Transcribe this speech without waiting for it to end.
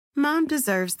Mom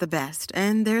deserves the best,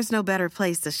 and there's no better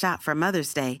place to shop for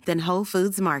Mother's Day than Whole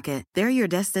Foods Market. They're your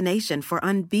destination for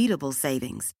unbeatable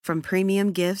savings, from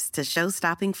premium gifts to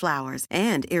show-stopping flowers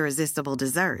and irresistible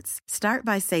desserts. Start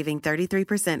by saving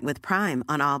 33% with Prime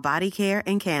on all body care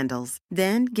and candles.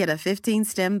 Then get a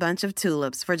 15-stem bunch of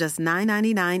tulips for just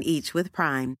 $9.99 each with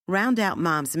Prime. Round out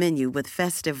Mom's menu with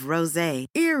festive rosé,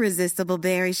 irresistible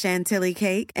berry chantilly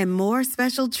cake, and more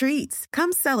special treats.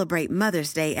 Come celebrate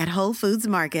Mother's Day at Whole Foods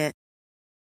Market.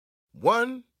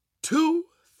 1, 2,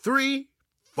 3,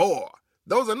 4.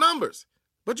 Those are numbers.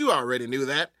 But you already knew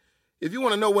that. If you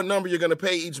want to know what number you're going to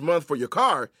pay each month for your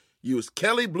car, use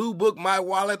Kelley Blue Book My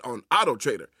Wallet on Auto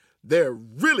Trader. They're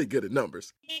really good at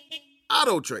numbers.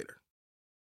 Auto Trader.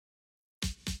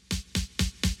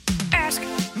 Ask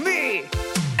me.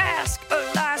 Ask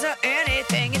Eliza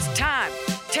anything. It's time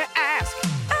to ask.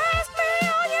 Ask me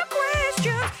all your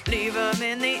questions. Leave them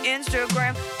in the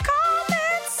Instagram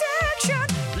comment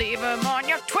section. Leave them on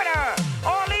your Twitter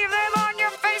or leave them on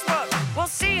your Facebook. We'll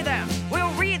see them.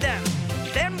 We'll read them.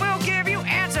 Then we'll give you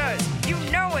answers. You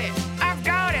know it. I've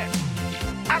got it.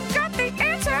 I've got the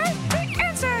answer. The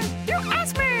answer. You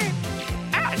ask me.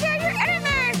 I'll tell you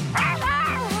anything.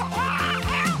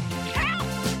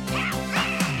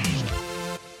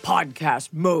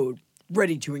 Podcast mode.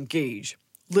 Ready to engage.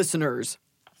 Listeners.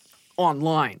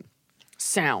 Online.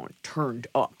 Sound turned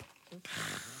up.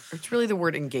 It's really the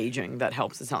word engaging that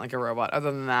helps it sound like a robot. Other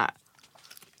than that,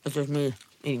 it's just me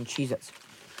eating Cheez-Its.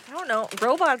 I don't know.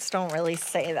 Robots don't really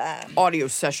say that. Audio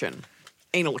session.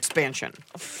 Anal expansion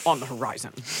on the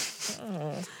horizon.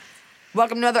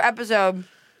 Welcome to another episode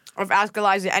of Ask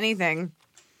Eliza Anything,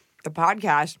 the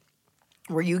podcast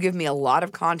where you give me a lot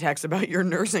of context about your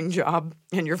nursing job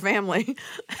and your family,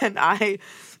 and I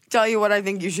tell you what I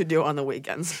think you should do on the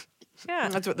weekends. Yeah.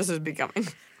 That's what this is becoming.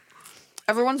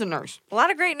 Everyone's a nurse. A lot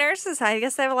of great nurses. I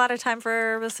guess they have a lot of time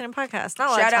for listening to podcasts. Not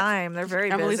a lot of time. They're very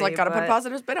Emily's busy. like, gotta put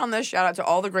positive spin on this. Shout out to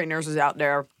all the great nurses out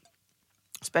there,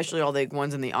 especially all the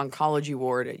ones in the oncology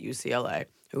ward at UCLA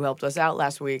who helped us out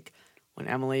last week when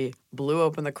Emily blew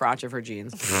open the crotch of her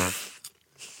jeans.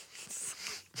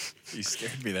 You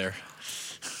scared me there.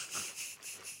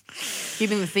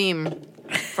 Keeping the theme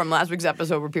from last week's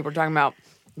episode where people were talking about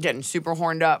getting super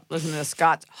horned up, listening to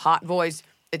Scott's hot voice,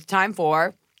 it's time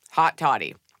for Hot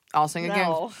Toddy. I'll sing again.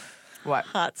 No. What?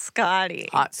 Hot Scotty.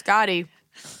 Hot Scotty.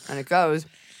 And it goes,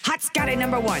 Hot Scotty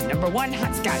number one,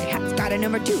 Hot Scotty. Hot Scotty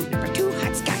number two,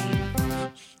 Hot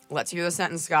Scotty. let's hear the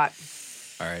sentence, Scott.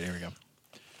 All right, here we go.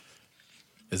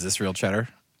 Is this real cheddar?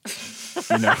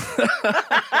 You know.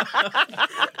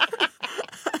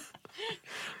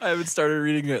 I haven't started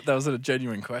reading it. That was a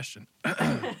genuine question. I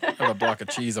have a block of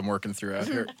cheese I'm working through out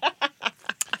here.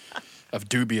 Of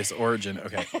dubious origin.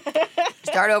 Okay.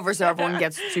 Start over so everyone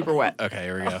gets super wet. Okay,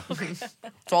 here we go.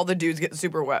 So all the dudes get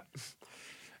super wet.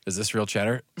 Is this real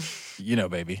cheddar? You know,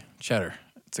 baby. Cheddar.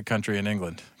 It's a country in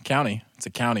England. County. It's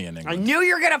a county in I England. knew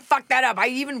you were going to fuck that up. I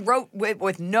even wrote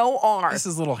with no R. This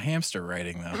is little hamster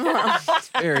writing, though. It's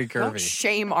very Don't curvy.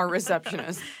 shame our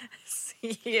receptionist.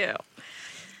 You.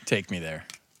 Take me there.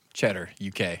 Cheddar,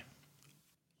 UK.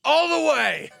 All the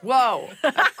way! Whoa.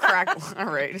 Crack. All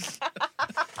right.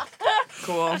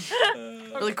 Cool.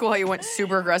 Really cool how you went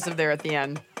super aggressive there at the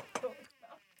end.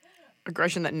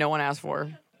 Aggression that no one asked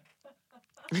for.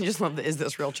 I just love the is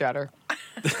this real chatter.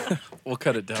 We'll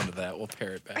cut it down to that. We'll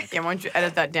pare it back. Yeah, why don't you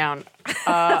edit that down?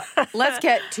 Let's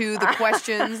get to the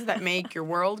questions that make your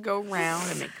world go round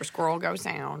and make your squirrel go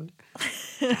sound.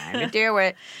 Time to do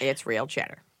it. It's real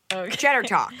cheddar. Okay. Cheddar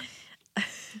talk.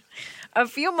 A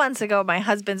few months ago, my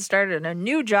husband started a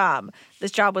new job.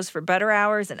 This job was for better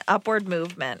hours and upward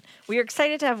movement. We were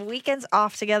excited to have weekends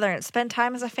off together and spend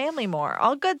time as a family more.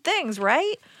 All good things,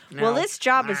 right? No. Well, this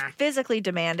job is physically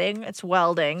demanding. It's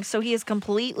welding, so he is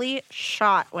completely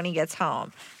shot when he gets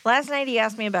home. Last night, he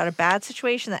asked me about a bad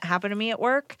situation that happened to me at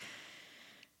work.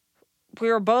 We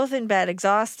were both in bed,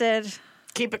 exhausted.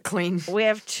 Keep it clean. We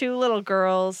have 2 little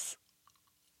girls.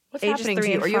 What's Ages happening to 3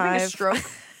 you? and Are you having a 5.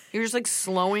 stroke? You're just like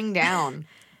slowing down.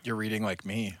 You're reading like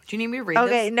me. Do you need me to read this?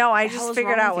 Okay, no, I The hell just is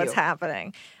figured wrong out with what's you?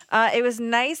 happening. It was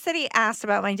nice that he asked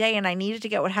about my day, and I needed to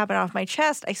get what happened off my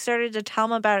chest. I started to tell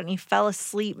him about it, and he fell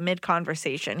asleep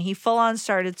mid-conversation. He full-on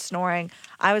started snoring.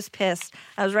 I was pissed.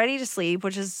 I was ready to sleep,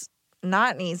 which is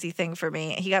not an easy thing for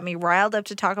me. He got me riled up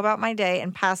to talk about my day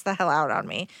and passed the hell out on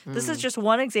me. This is just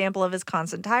one example of his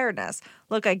constant tiredness.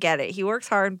 Look, I get it. He works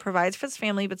hard, provides for his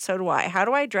family, but so do I. How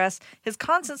do I address his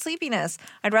constant sleepiness?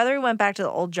 I'd rather he went back to the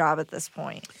old job at this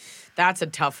point. That's a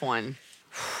tough one.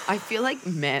 I feel like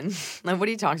men, like what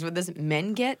he talks about this,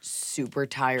 men get super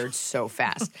tired so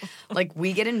fast. Like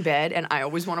we get in bed and I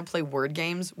always want to play word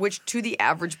games, which to the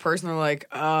average person are like,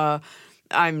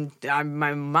 I'm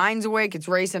my mind's awake, it's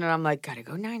racing, and I'm like, gotta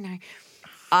go night-night.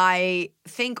 I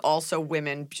think also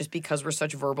women, just because we're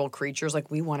such verbal creatures, like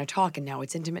we want to talk and now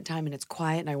it's intimate time and it's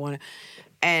quiet and I want to,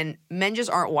 and men just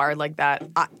aren't wired like that.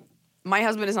 My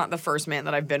husband is not the first man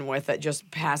that I've been with that just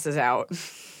passes out.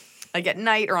 Like at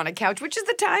night or on a couch, which is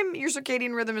the time your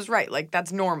circadian rhythm is right. Like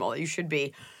that's normal. You should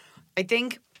be. I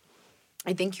think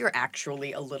you're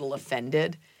actually a little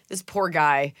offended. This poor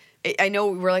guy. I know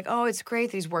we're like, oh, it's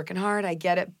great that he's working hard. I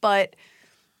get it, but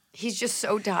he's just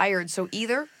so tired. So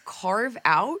either carve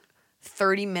out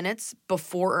 30 minutes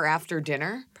before or after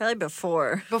dinner. Probably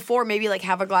before. Before, maybe like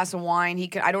have a glass of wine. He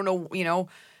could, I don't know,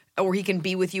 or he can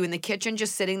be with you in the kitchen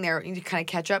just sitting there and you kind of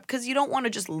catch up because you don't want to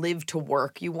just live to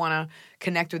work. You want to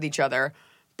connect with each other.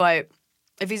 But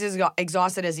if he's as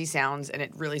exhausted as he sounds, and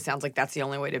it really sounds like that's the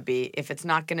only way to be, if it's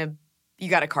not going to, you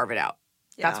got to carve it out.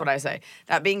 Yeah. That's what I say.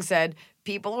 That being said,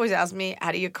 people always ask me,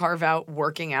 how do you carve out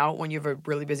working out when you have a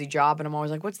really busy job? And I'm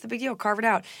always like, what's the big deal? Carve it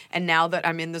out. And now that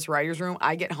I'm in this writer's room,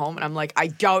 I get home and I'm like, I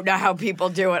don't know how people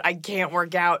do it. I can't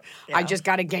work out. Yeah. I just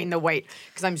got to gain the weight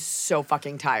because I'm so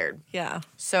fucking tired. Yeah.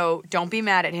 So don't be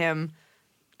mad at him.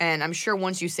 And I'm sure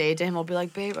once you say it to him, he'll be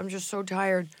like, babe, I'm just so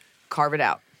tired. Carve it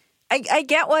out. I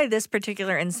get why this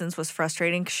particular instance was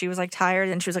frustrating because she was like tired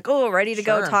and she was like, oh, ready to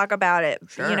go talk about it.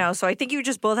 Sure. So I think you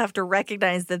just both have to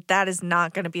recognize that that is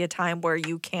not going to be a time where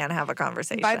you can have a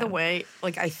conversation. By the way,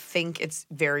 like I think it's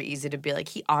very easy to be like,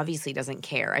 he obviously doesn't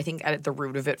care. I think at the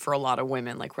root of it for a lot of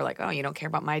women, like we're like, oh, you don't care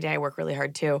about my day. I work really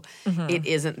hard too. Mm-hmm. It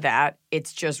isn't that.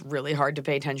 It's just really hard to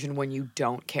pay attention when you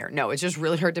don't care. No, it's just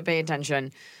really hard to pay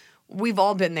attention. We've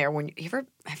all been there. Have you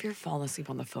ever fallen asleep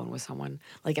on the phone with someone,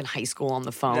 like in high school on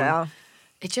the phone? Yeah.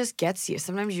 It just gets you.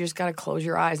 Sometimes you just got to close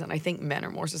your eyes, and I think men are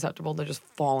more susceptible to just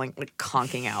falling, like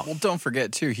conking out. Well, don't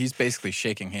forget, too, he's basically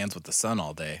shaking hands with the sun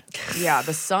all day. Yeah,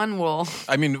 the sun will...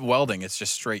 I mean, welding, it's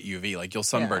just straight UV. Like, you'll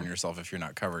sunburn yourself if you're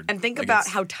not covered. And think about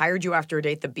how tired you are after a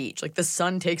day at the beach. Like, the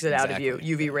sun takes it out of you.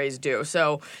 UV rays do.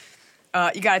 So,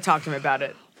 you got to talk to him about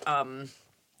it.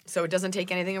 So it doesn't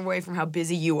take anything away from how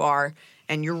busy you are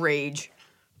and your rage.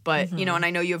 But, and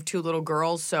I know you have 2 little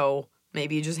girls, so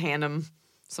maybe you just hand them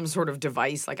some sort of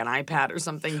device, like an iPad or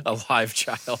something. A live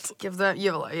child.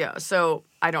 So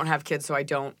I don't have kids, so I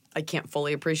can't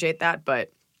fully appreciate that.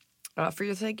 But for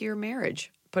the sake of your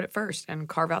marriage, put it first and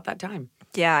carve out that time.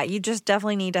 Yeah, you just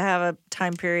definitely need to have a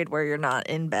time period where you're not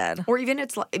in bed. Or even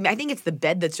I think it's the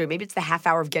bed that's doing, maybe it's the half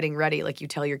hour of getting ready. Like you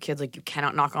tell your kids, like you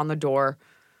cannot knock on the door.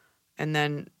 And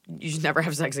then you should never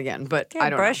have sex again. But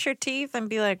I don't brush your teeth and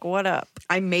be like, what up?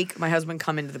 I make my husband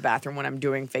come into the bathroom when I'm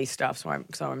doing face stuff so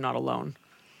I'm not alone.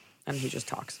 And he just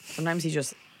talks. Sometimes he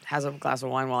just has a glass of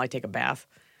wine while I take a bath,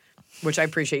 which I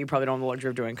appreciate you probably don't have the luxury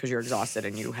of doing because you're exhausted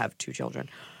and you have 2 children.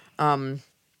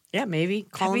 Yeah, maybe.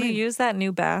 Have you used that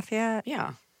new bath yet?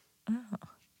 Yeah. Oh.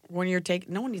 When you're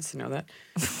no one needs to know that.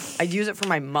 I use it for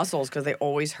my muscles because they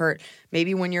always hurt.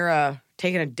 Maybe when you're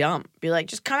taking a dump, be like,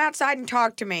 just come outside and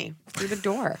talk to me through the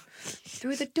door.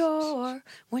 Through the door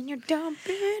when you're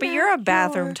dumping. But you're a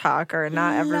bathroom talker.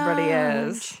 Not everybody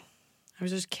is. I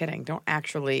was just kidding. Don't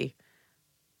actually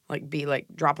be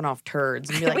dropping off turds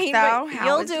and be like,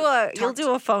 you'll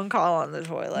do a phone call on the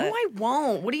toilet. No, I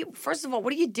won't. First of all,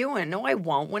 what are you doing? No, I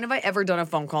won't. When have I ever done a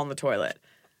phone call on the toilet?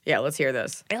 Yeah, let's hear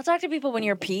this. You'll talk to people when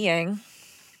you're peeing.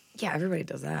 Yeah, everybody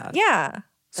does that. Yeah.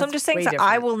 So I'm just saying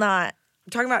I will not.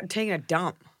 I'm talking about taking a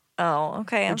dump. Oh,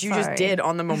 okay. Which you just did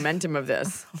on the momentum of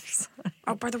this.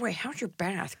 Oh, by the way, how's your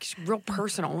bath? It's real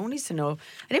personal. No one needs to know.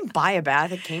 I didn't buy a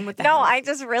bath. It came with the house. I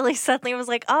just really suddenly was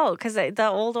like, oh, because the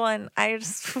old one, I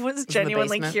just was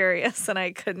genuinely curious and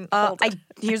I couldn't hold it.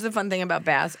 Here's the fun thing about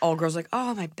baths. All girls are like,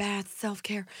 oh, my bath,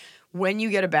 self-care. When you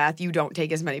get a bath, you don't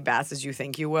take as many baths as you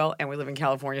think you will. And we live in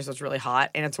California, so it's really hot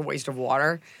and it's a waste of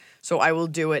water. So I will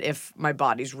do it if my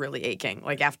body's really aching,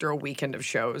 like after a weekend of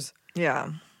shows.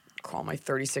 Yeah. Call my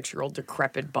 36-year-old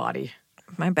decrepit body.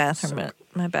 My bath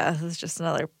is just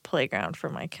another playground for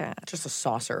my cat. Just a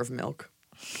saucer of milk.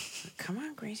 Come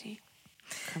on, Gracie.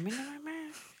 Come into my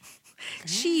bath.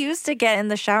 She used to get in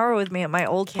the shower with me at my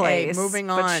old place. Moving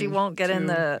on. But she won't get in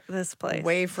this place.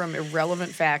 Away from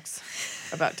irrelevant facts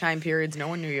about time periods no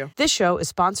one knew you. This show is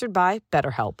sponsored by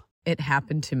BetterHelp. It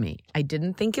happened to me. I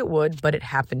didn't think it would, but it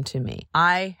happened to me.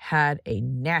 I had a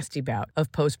nasty bout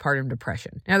of postpartum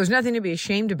depression. Now, there's nothing to be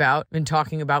ashamed about in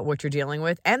talking about what you're dealing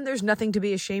with, and there's nothing to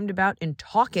be ashamed about in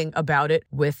talking about it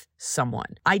with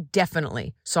someone. I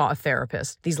definitely saw a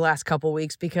therapist these last couple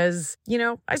weeks because,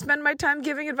 I spend my time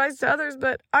giving advice to others,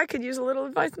 but I could use a little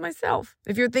advice myself.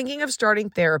 If you're thinking of starting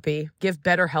therapy, give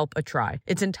BetterHelp a try.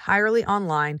 It's entirely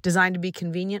online, designed to be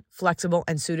convenient, flexible,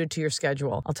 and suited to your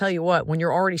schedule. I'll tell you what, when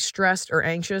you're already stressed or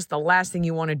anxious, the last thing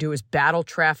you want to do is battle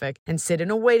traffic and sit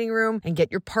in a waiting room and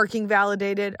get your parking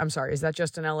validated. I'm sorry, is that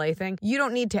just an LA thing? You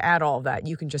don't need to add all of that.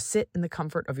 You can just sit in the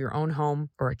comfort of your own home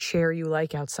or a chair you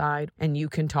like outside, and you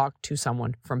can talk to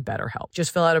someone from BetterHelp.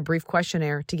 Just fill out a brief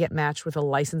questionnaire to get matched with a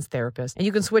licensed therapist, and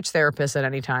you can switch therapists at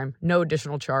any time. No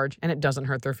additional charge, and it doesn't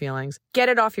hurt their feelings. Get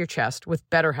it off your chest with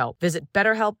BetterHelp. Visit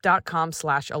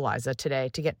BetterHelp.com/Eliza today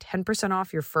to get 10%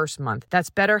 off your first month. That's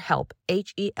BetterHelp,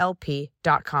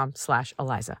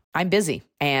 HELP.com/Eliza. I'm busy,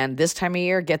 and this time of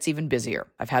year gets even busier.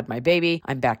 I've had my baby,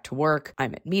 I'm back to work,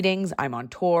 I'm at meetings, I'm on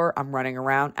tour, I'm running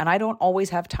around, and I don't always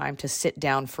have time to sit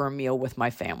down for a meal with my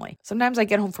family. Sometimes I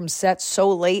get home from set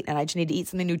so late and I just need to eat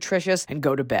something nutritious and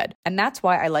go to bed. And that's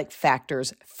why I like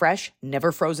Factor's fresh,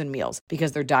 never frozen meals,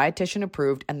 because they're dietitian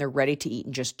approved and they're ready to eat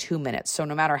in just 2 minutes. So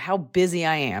no matter how busy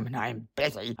I am, and I'm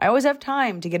busy, I always have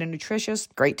time to get a nutritious,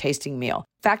 great tasting meal.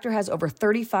 Factor has over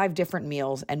 35 different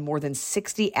meals and more than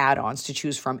 60 add-ons to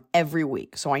choose from every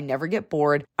week, so I never get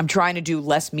bored. I'm trying to do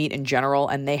less meat in general,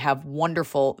 and they have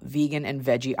wonderful vegan and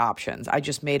veggie options. I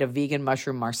just made a vegan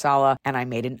mushroom marsala, and I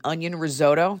made an onion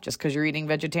risotto. Just because you're eating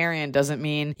vegetarian doesn't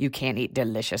mean you can't eat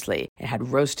deliciously. It had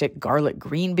roasted garlic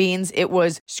green beans. It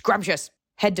was scrumptious.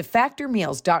 Head to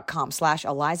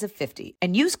factormeals.com/Eliza50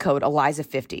 and use code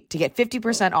Eliza50 to get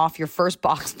 50% off your first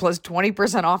box plus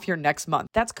 20% off your next month.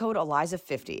 That's code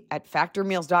Eliza50 at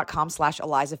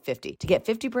factormeals.com/Eliza50 to get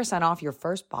 50% off your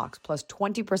first box plus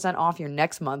 20% off your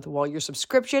next month while your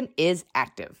subscription is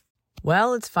active.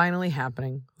 Well, it's finally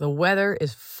happening. The weather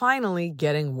is finally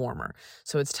getting warmer.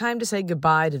 So it's time to say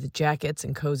goodbye to the jackets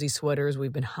and cozy sweaters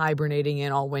we've been hibernating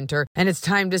in all winter. And it's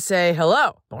time to say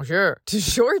hello, bonjour, to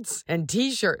shorts and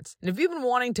t-shirts. And if you've been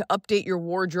wanting to update your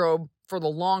wardrobe for the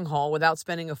long haul without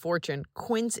spending a fortune,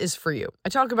 Quince is for you. I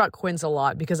talk about Quince a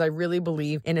lot because I really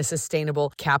believe in a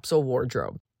sustainable capsule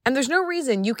wardrobe. And there's no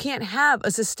reason you can't have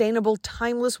a sustainable,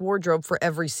 timeless wardrobe for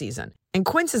every season. And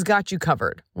Quince has got you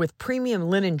covered with premium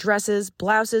linen dresses,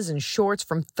 blouses, and shorts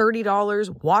from $30,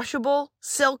 washable,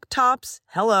 silk tops,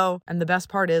 hello. And the best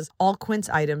part is all Quince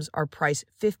items are priced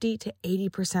 50 to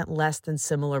 80% less than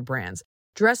similar brands.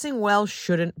 Dressing well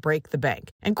shouldn't break the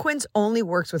bank. And Quince only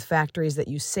works with factories that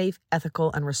use safe, ethical,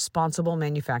 and responsible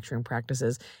manufacturing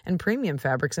practices and premium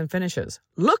fabrics and finishes.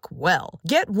 Look well.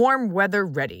 Get warm weather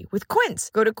ready with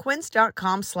Quince. Go to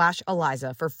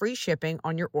quince.com/Eliza for free shipping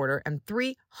on your order and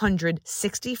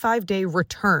 365-day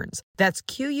returns. That's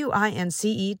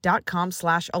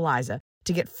QUINCE.com/Eliza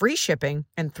to get free shipping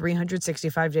and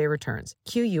 365-day returns.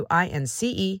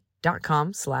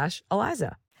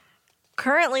 QUINCE.com/Eliza.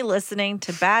 Currently listening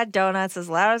to Bad Donuts as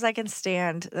loud as I can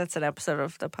stand. That's an episode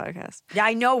of the podcast. Yeah,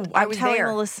 I know. I I'm was telling there.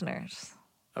 the listeners.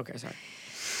 Okay, sorry.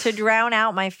 To drown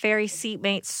out my fairy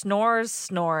seatmate snores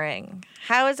snoring.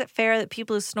 How is it fair that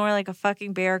people who snore like a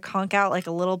fucking bear conk out like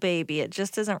a little baby? It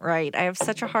just isn't right. I have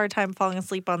such a hard time falling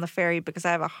asleep on the ferry because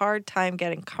I have a hard time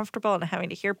getting comfortable and having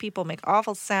to hear people make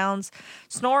awful sounds.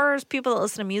 Snorers, people that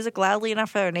listen to music loudly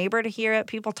enough for their neighbor to hear it,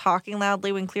 people talking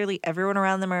loudly when clearly everyone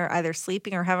around them are either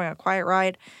sleeping or having a quiet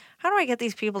ride. How do I get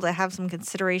these people to have some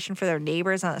consideration for their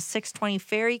neighbors on a 6:20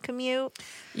 ferry commute?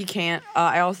 You can't.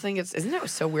 I also think isn't it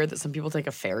so weird that some people take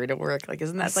a ferry to work? Like,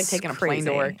 isn't that like taking a plane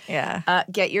to work? Yeah.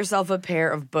 Get yourself a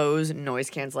pair of Bose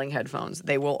noise-canceling headphones.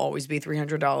 They will always be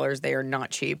 $300. They are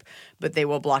not cheap, but they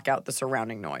will block out the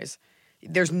surrounding noise.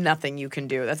 There's nothing you can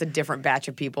do. That's a different batch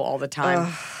of people all the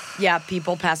time. Yeah,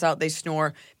 people pass out, they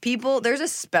snore. There's a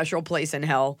special place in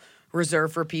hell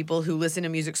reserved for people who listen to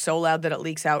music so loud that it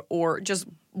leaks out, or just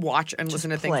watch and listen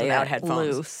to things without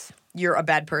headphones. Loose. You're a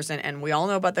bad person. And we all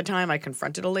know about the time I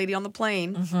confronted a lady on the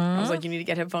plane. I was like, you need to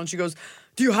get headphones. She goes,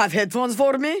 do you have headphones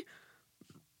for me?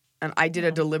 And I did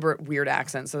a deliberate weird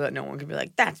accent so that no one could be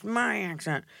like, that's my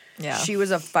accent. Yeah. She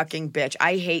was a fucking bitch.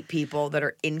 I hate people that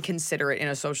are inconsiderate in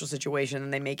a social situation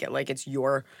and they make it like it's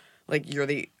you're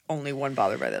the only one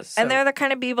bothered by this. And So they're the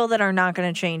kind of people that are not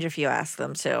going to change if you ask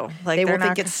them to. Like they they're will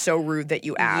not think it's so rude that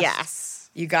you asked. Yes.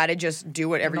 You got to just do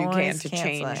whatever you can to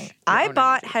canceling. change. I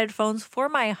bought headphones for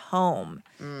my home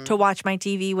to watch my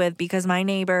TV with because my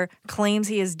neighbor claims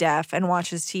he is deaf and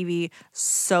watches TV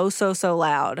so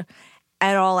loud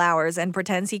at all hours and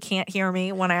pretends he can't hear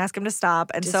me when I ask him to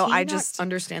stop. And Does so he I not just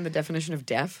understand the definition of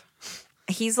deaf.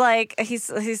 he's like,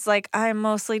 I'm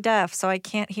mostly deaf, so I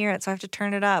can't hear it, so I have to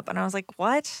turn it up. And I was like,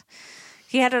 what?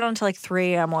 He had it on till like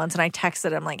 3 a.m. once, and I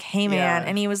texted him like, hey, man. Yeah.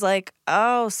 And he was like,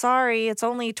 oh, sorry, it's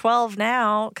only 12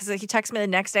 now. Because he texted me the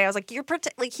next day. I was like,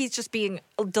 he's just being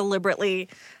deliberately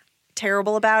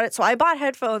terrible about it. So I bought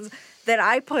headphones that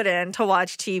I put in to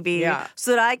watch TV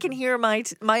so that I can hear my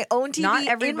own TV Not in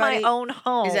everybody my own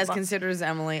home. is as considered as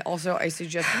Emily. Also, I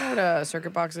suggest you know what a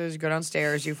circuit box is. You go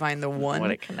downstairs, you find the one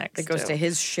What it connects that goes to. to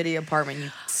his shitty apartment.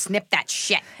 You snip that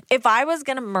shit. If I was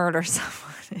going to murder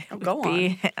someone, it would go be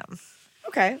on. him.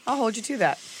 Okay, I'll hold you to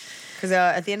that. Because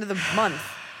at the end of the month,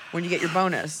 when you get your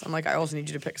bonus, I'm like, I also need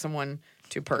you to pick someone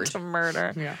to purge. To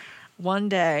murder. Yeah. One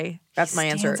day. That's my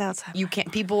answer. stands outside You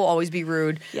can't. People will always be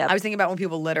rude. Yep. I was thinking about when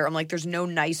people litter. I'm like, there's no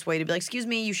nice way to be like, excuse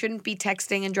me, you shouldn't be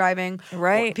texting and driving.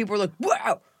 Right. Or people are like,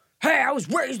 wow, hey, I was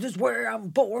raised this way. I'm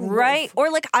born. Right.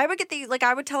 Or like I would get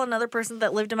I would tell another person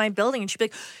that lived in my building and she'd be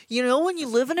like, you know, when you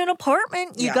live in an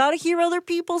apartment, you got to hear other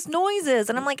people's noises.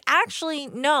 And I'm like, actually,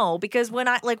 no, because when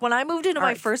I moved into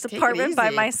my first apartment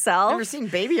by myself. Never seen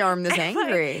Baby Arm this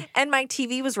angry. And my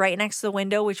TV was right next to the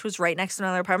window, which was right next to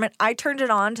another apartment. I turned it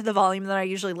on to the volume that I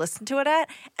usually listen to it at.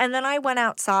 And then I went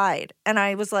outside and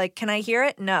I was like, can I hear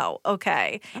it? No.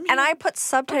 Okay. And I put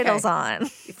subtitles on.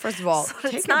 First of all, So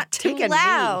it's not too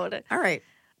loud. All right.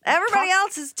 Everybody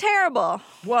else is terrible.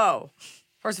 Whoa.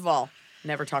 First of all,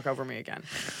 never talk over me again.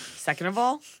 Second of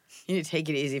all, you need to take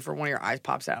it easy for one of your eyes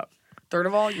pops out. Third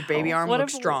of all, your baby arm What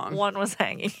looks if strong. one was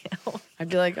hanging out? I'd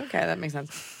be like, okay, that makes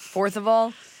sense. Fourth of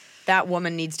all, that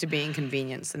woman needs to be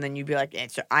inconvenienced. And then you'd be like,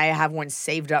 I have one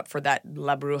saved up for that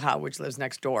La Bruja, which lives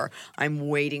next door. I'm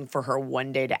waiting for her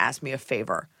one day to ask me a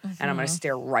favor. And I'm going to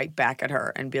stare right back at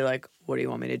her and be like, what do you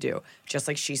want me to do? Just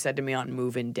like she said to me on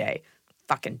move-in day.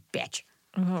 Fucking bitch.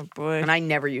 Oh, boy. And I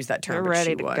never use that term, You're but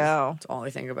ready she to was. go. That's all I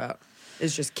think about.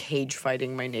 Is just cage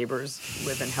fighting my neighbors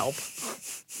live and help.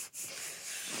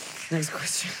 Next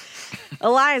question.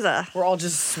 Eliza. We're all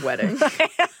just sweating.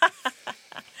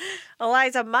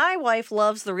 Eliza, my wife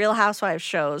loves the Real Housewives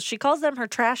shows. She calls them her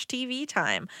trash TV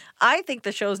time. I think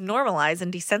the shows normalize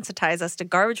and desensitize us to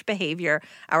garbage behavior.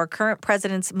 Our current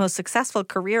president's most successful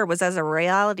career was as a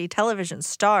reality television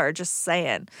star, just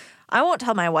saying. I won't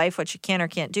tell my wife what she can or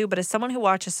can't do, but as someone who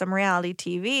watches some reality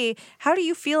TV, how do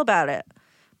you feel about it?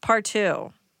 Part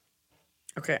 2.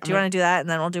 Okay. Do you want to do that and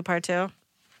then we'll do part 2?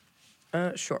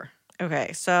 Sure.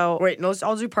 Okay, so Wait, no,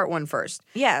 I'll do part 1 first.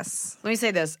 yes. Let me say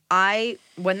this.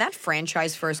 When that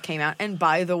franchise first came out, and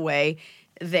by the way,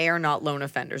 they are not lone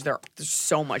offenders. There's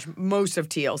so much. Most of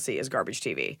TLC is garbage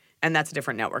TV, and that's a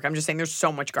different network. I'm just saying there's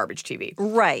so much garbage TV.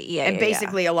 Right, yeah. And yeah,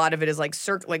 basically, a lot of it is like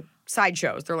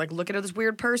sideshows. They're like, look at this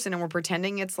weird person, and we're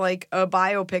pretending it's like a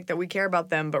biopic that we care about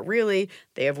them, but really,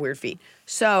 they have weird feet.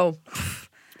 So,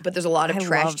 but there's a lot of I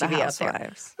trash love the TV out there.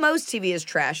 Housewives. Most TV is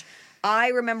trash. I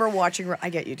remember watching. I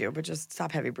get you do, but just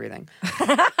stop heavy breathing.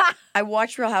 I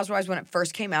watched Real Housewives when it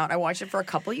first came out. I watched it for a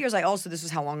couple of years. I also, this is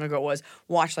how long ago it was,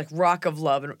 watched like Rock of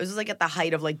Love. And it was like at the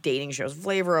height of like dating shows,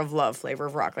 Flavor of Love, Flavor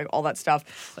of Rock, like all that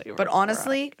stuff. But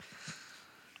honestly,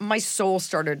 my soul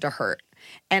started to hurt.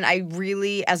 And I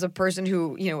really, as a person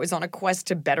who, is on a quest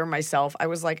to better myself, I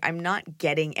was like, I'm not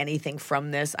getting anything from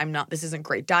this. This isn't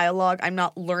great dialogue. I'm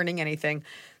not learning anything.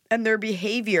 And their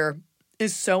behavior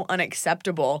is so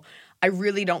unacceptable. I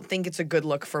really don't think it's a good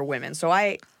look for women. So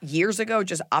I, years ago,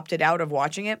 just opted out of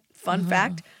watching it. Fun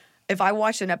fact, if I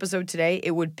watched an episode today, it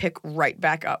would pick right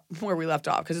back up where we left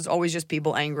off because it's always just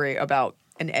people angry about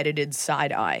an edited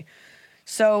side eye.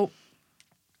 So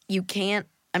you can't,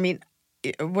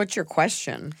 what's your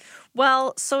question?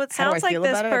 Well, so it How do I sounds like feel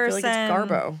this about it? person. I feel like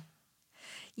it's Garbo.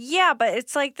 Yeah, but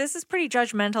it's like this is pretty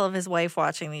judgmental of his wife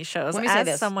watching these shows. Let me say as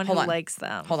this. someone Hold who on. likes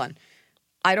them. Hold on.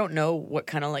 I don't know what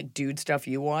kind of like dude stuff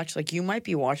you watch. Like you might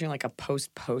be watching like a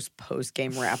post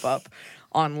game wrap up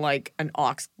on like an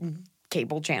aux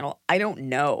cable channel. I don't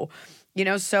know.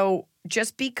 So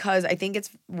just because I think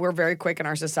we're very quick in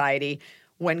our society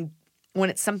when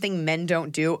it's something men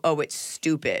don't do, it's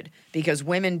stupid because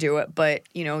women do it. But,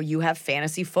 you have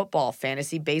fantasy football,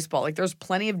 fantasy baseball. Like there's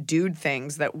plenty of dude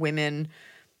things that women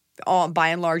by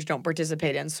and large don't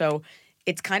participate in. So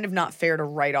it's kind of not fair to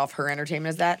write off her entertainment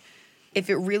as that. If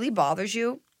it really bothers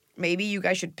you, maybe you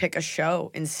guys should pick a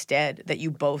show instead that you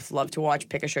both love to watch.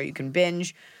 Pick a show you can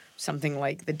binge, something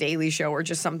like The Daily Show or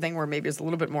just something where maybe it's a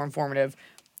little bit more informative.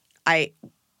 I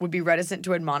would be reticent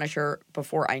to admonish her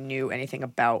before I knew anything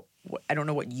about I don't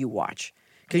know what you watch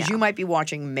because you might be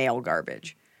watching male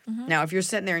garbage. Now, if you're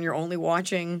sitting there and you're only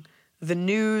watching the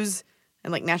news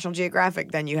and like National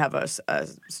Geographic, then you have a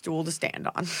stool to stand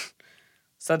on.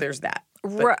 So there's that.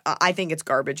 But I think it's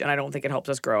garbage, and I don't think it helps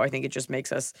us grow. I think it just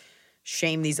makes us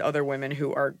shame these other women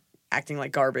who are acting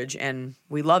like garbage, and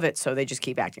we love it, so they just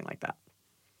keep acting like that.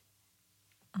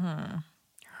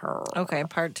 Okay,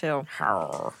 part 2.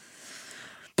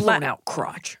 Blown out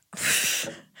crotch.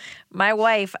 My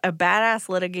wife, a badass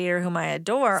litigator whom I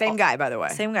adore. Same guy, by the way.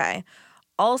 Same guy.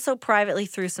 Also privately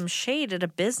threw some shade at a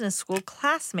business school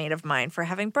classmate of mine for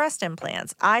having breast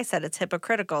implants. I said it's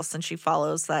hypocritical since she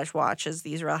follows/watches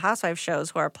these Real Housewives shows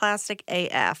who are plastic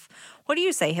AF. What do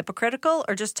you say, hypocritical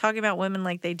or just talking about women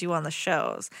like they do on the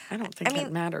shows? I don't think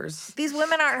that matters. These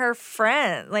women aren't her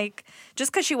friend. Like,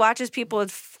 just because she watches people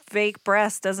with fake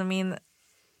breasts doesn't mean...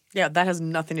 Yeah, that has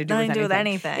nothing to do with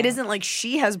anything. It isn't like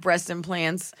she has breast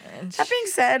implants. That being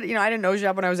said, I had a nose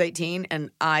job when I was 18, and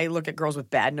I look at girls with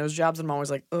bad nose jobs, and I'm always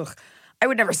like, ugh. I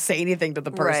would never say anything to the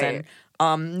person.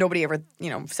 Right. Nobody ever,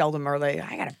 seldom are like,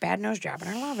 I got a bad nose job, and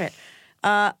I love it.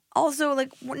 Also,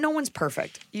 like, no one's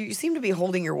perfect. You seem to be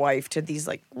holding your wife to these,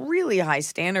 like, really high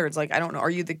standards. Like, I don't know, are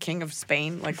you the king of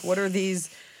Spain? Like, what are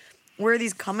these... Where are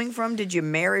these coming from? Did you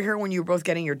marry her when you were both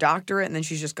getting your doctorate, and then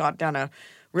she's just got down a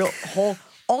real hole...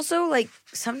 Also, like,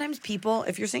 sometimes people,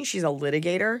 if you're saying she's a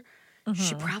litigator,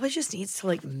 she probably just needs to,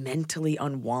 like, mentally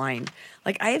unwind.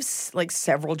 Like, I have, like,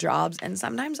 several jobs, and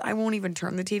sometimes I won't even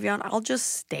turn the TV on. I'll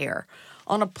just stare.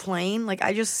 On a plane, like,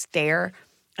 I just stare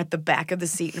at the back of the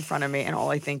seat in front of me, and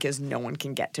all I think is no one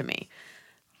can get to me.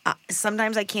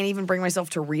 Sometimes I can't even bring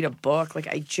myself to read a book. Like,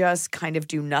 I just kind of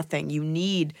do nothing. You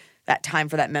need that time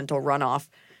for that mental runoff.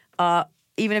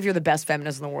 Even if you're the best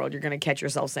feminist in the world, you're going to catch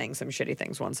yourself saying some shitty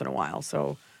things once in a while.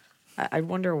 So I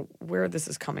wonder where this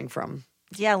is coming from.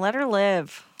 Yeah, let her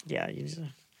live. Yeah.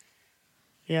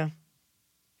 Yeah.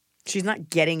 She's not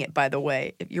getting it, by the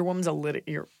way. If your wife's a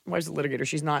litigator,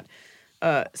 she's not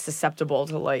susceptible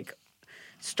to, like,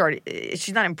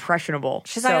 she's not impressionable.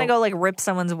 She's not going to go, like, rip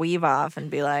someone's weave off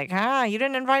and be like, you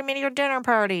didn't invite me to your dinner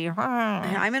party.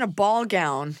 I'm in a ball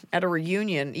gown at a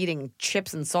reunion eating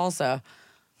chips and salsa.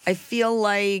 I feel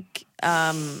like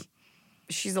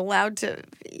she's allowed to...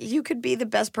 You could be the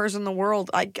best person in the world.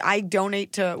 I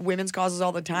donate to women's causes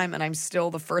all the time, and I'm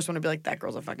still the first one to be like, that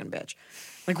girl's a fucking bitch.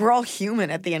 Like, we're all human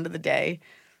at the end of the day.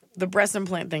 The breast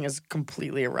implant thing is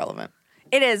completely irrelevant.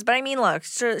 It is, but I mean, look,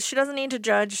 she doesn't need to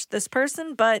judge this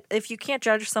person, but if you can't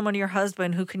judge someone, your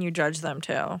husband, who can you judge them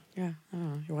to? Yeah, I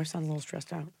don't know. Your wife sounds a little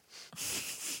stressed out.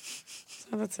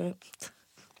 So that's it.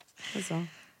 That's all.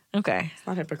 Okay. It's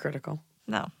not hypocritical.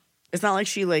 No. It's not like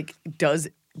she, like, does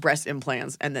breast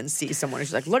implants and then sees someone and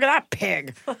she's like, look at that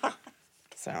pig.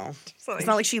 So it's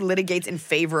not like she litigates in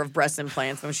favor of breast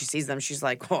implants. And when she sees them, she's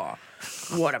like, oh,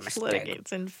 what a mistake.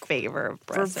 Litigates in favor of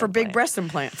breast for big breast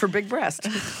implant. For big breast.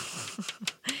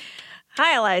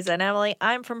 Hi, Eliza and Emily.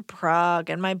 I'm from Prague,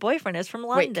 and my boyfriend is from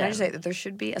London. Wait, can I just say that there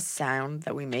should be a sound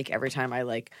that we make every time I,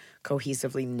 like,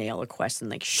 cohesively nail a question,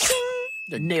 like, shing,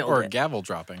 nailed or it. gavel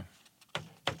dropping.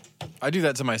 I do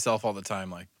that to myself all the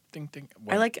time, like, ding, ding.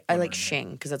 I like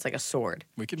shing, because it's like a sword.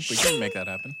 We can make that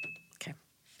happen. Okay.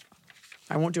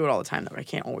 I won't do it all the time, though. I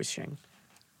can't always shing.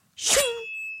 Shing!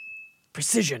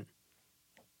 Precision.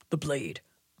 The Blade.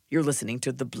 You're listening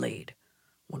to The Blade.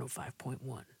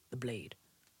 105.1, The Blade.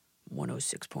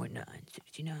 106.9,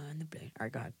 69, The Blade. All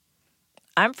right, go ahead.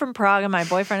 I'm from Prague, and my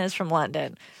boyfriend is from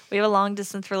London. We have a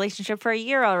long-distance relationship for a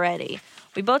year already.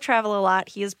 We both travel a lot.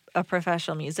 He is a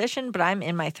professional musician, but I'm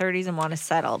in my 30s and want to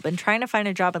settle. Been trying to find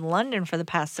a job in London for the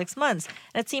past 6 months,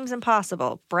 and it seems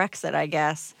impossible. Brexit, I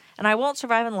guess. And I won't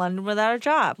survive in London without a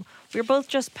job. We're both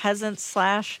just peasants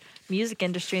 / music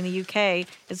industry in the UK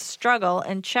is a struggle,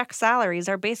 and Czech salaries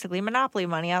are basically monopoly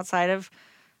money outside of...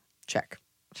 Czech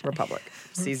Republic.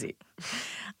 CZ.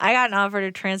 I got an offer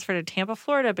to transfer to Tampa,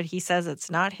 Florida, but he says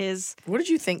it's not his. What did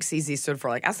you think CZ stood for?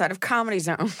 Like, outside of Comedy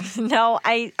Zone? No,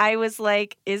 I was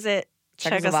like, is it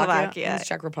Czechoslovakia? It's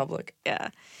Czech Republic. Yeah.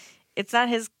 It's not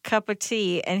his cup of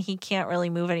tea, and he can't really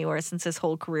move anywhere since his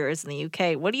whole career is in the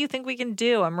UK. What do you think we can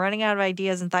do? I'm running out of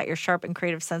ideas and thought your sharp and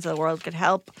creative sense of the world could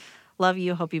help. Love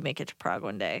you. Hope you make it to Prague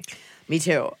one day. Me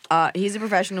too. He's a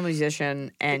professional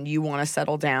musician, and you want to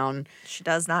settle down. She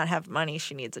does not have money.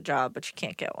 She needs a job, but she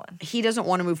can't get one. He doesn't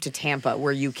want to move to Tampa,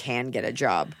 where you can get a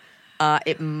job.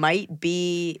 It might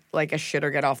be like a shit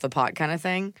or get off the pot kind of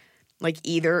thing. Like,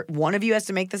 either one of you has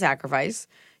to make the sacrifice.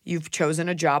 You've chosen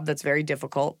a job that's very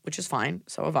difficult, which is fine.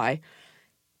 So have I.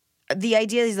 The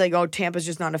idea is like, oh, Tampa's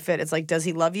just not a fit. It's like, does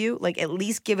he love you? Like, at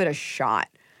least give it a shot.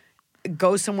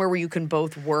 Go somewhere where you can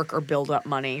both work or build up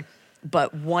money.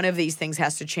 but one of these things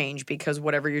has to change because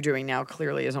whatever you're doing now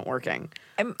clearly isn't working.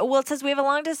 Well, it says we have a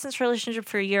long distance relationship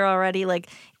for a year already. Like,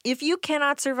 if you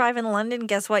cannot survive in London,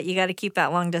 guess what? You got to keep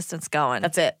that long distance going.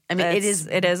 That's it. I mean, it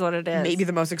is what it is. maybe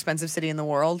the most expensive city in the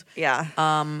world. Yeah.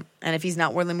 And if he's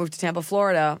not willing to move to Tampa,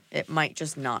 Florida, it might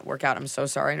just not work out. I'm so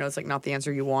sorry. I know it's like not the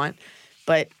answer you want,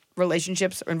 but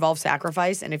relationships involve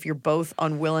sacrifice, and if you're both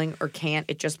unwilling or can't,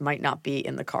 it just might not be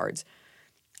in the cards.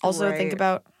 Also, think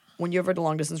about when you have a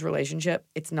long distance relationship,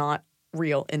 it's not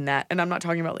real in that. And I'm not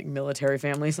talking about like military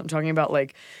families. I'm talking about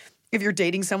like if you're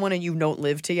dating someone and you don't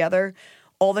live together,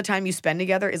 all the time you spend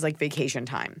together is like vacation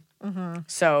time.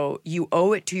 So you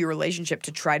owe it to your relationship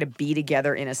to try to be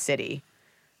together in a city.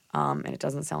 And it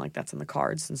doesn't sound like that's in the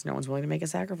cards since no one's willing to make a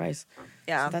sacrifice.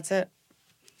 Yeah. So that's it.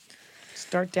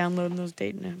 Start downloading those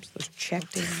dating apps, those check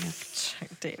dating apps.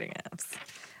 Check dating apps.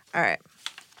 All right.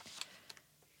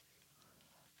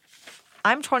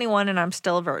 I'm 21 and I'm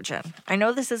still a virgin. I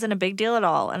know this isn't a big deal at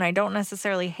all, and I don't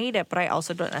necessarily hate it, but I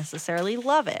also don't necessarily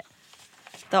love it.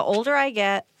 The older I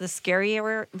get, the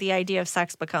scarier the idea of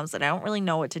sex becomes, and I don't really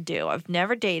know what to do. I've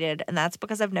never dated, and that's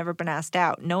because I've never been asked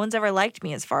out. No one's ever liked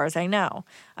me as far as I know.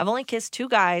 I've only kissed 2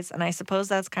 guys, and I suppose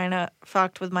that's kind of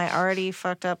fucked with my already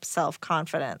fucked up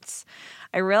self-confidence.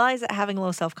 I realize that having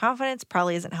low self-confidence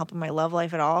probably isn't helping my love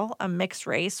life at all. I'm mixed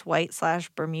race,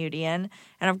 white/Bermudian,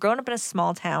 and I've grown up in a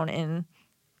small town in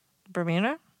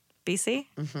Bermuda, BC.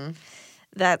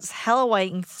 That's hella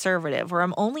white and conservative, where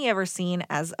I'm only ever seen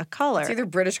as a color. It's either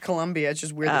British Columbia. It's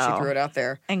just weird that she threw it out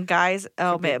there. And guys,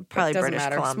 probably British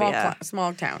Columbia.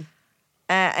 Small town.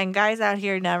 And guys out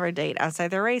here never date outside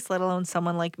their race, let alone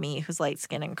someone like me who's light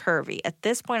skinned and curvy. At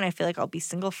this point, I feel like I'll be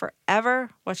single forever.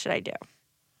 What should I do?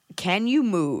 Can you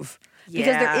move? Because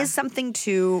there Yeah. is something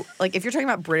to, like, if you're talking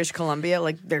about British Columbia,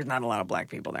 like, there's not a lot of black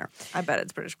people there. I bet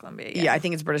it's British Columbia. Yeah, I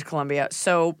think it's British Columbia.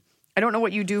 So I don't know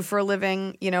what you do for a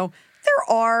living. You know,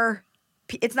 there are,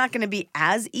 it's not going to be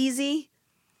as easy.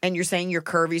 And you're saying you're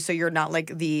curvy, so you're not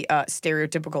like the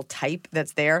stereotypical type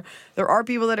that's there. There are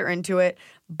people that are into it,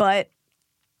 but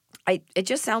it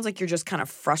just sounds like you're just kind of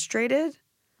frustrated.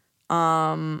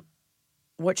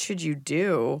 What should you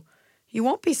do? You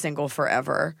won't be single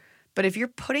forever. But if you're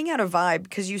putting out a vibe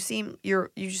because you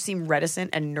just seem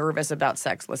reticent and nervous about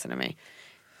sex, listen to me.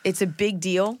 It's a big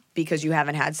deal because you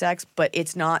haven't had sex, but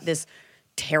it's not this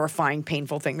terrifying,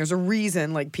 painful thing. There's a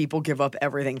reason like people give up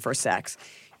everything for sex.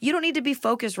 You don't need to be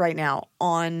focused right now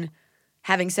on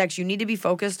having sex. You need to be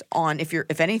focused on,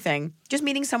 if anything, just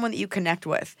meeting someone that you connect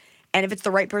with. And if it's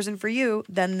the right person for you,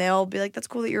 then they'll be like, that's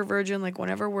cool that you're a virgin, like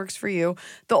whatever works for you.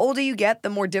 The older you get, the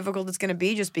more difficult it's going to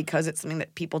be just because it's something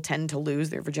that people tend to lose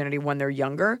their virginity when they're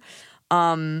younger.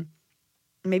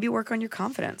 Maybe work on your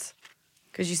confidence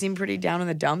because you seem pretty down in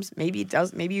the dumps. Maybe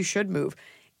you should move.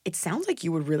 It sounds like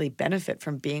you would really benefit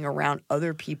from being around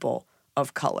other people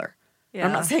of color. Yeah.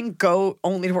 I'm not saying go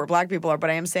only to where black people are, but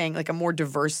I am saying like a more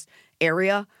diverse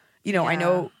area. You know, I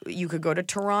know you could go to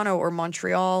Toronto or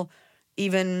Montreal,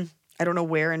 even I don't know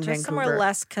where in just Vancouver. somewhere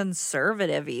less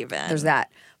conservative even. There's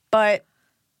that. But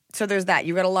so there's that.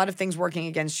 You've got a lot of things working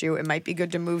against you. It might be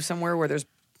good to move somewhere where there's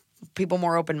people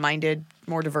more open-minded,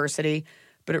 more diversity.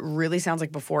 But it really sounds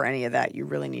like before any of that, you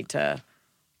really need to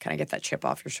kind of get that chip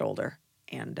off your shoulder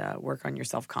and work on your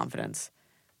self-confidence.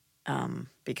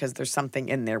 Because there's something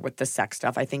in there with the sex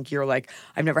stuff. I think you're like,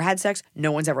 I've never had sex.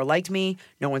 No one's ever liked me.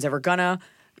 No one's ever gonna.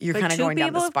 You're kind of going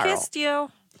down the spiral. 2 people have kissed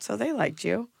you. So they liked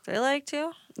you. They liked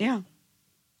you? Yeah.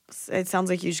 It sounds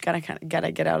like you just gotta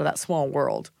get out of that small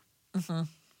world. Mm-hmm.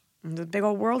 There's a big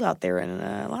old world out there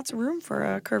and lots of room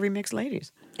for curvy mixed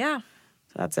ladies. Yeah.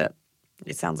 So that's it.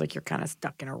 It sounds like you're kind of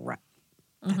stuck in a rut.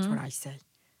 That's what I say.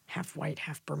 Half white,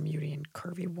 half Bermudian,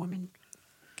 curvy woman.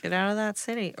 Get out of that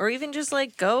city. Or even just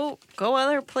like go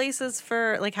other places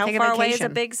for like how Take a far away is a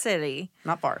vacation. big city?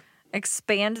 Not far.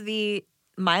 Expand the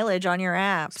mileage on your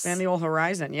apps. Expand the old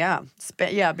horizon, yeah.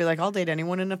 Be like, I'll date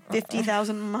anyone in a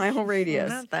 50,000-mile radius.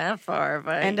 Not that far,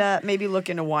 but And maybe look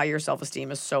into why your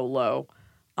self-esteem is so low.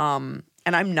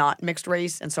 And I'm not mixed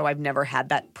race, and so I've never had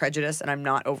that prejudice, and I'm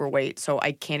not overweight, so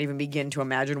I can't even begin to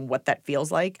imagine what that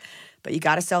feels like. But you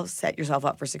got to set yourself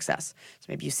up for success. So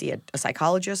maybe you see a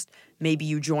psychologist. Maybe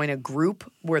you join a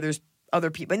group where there's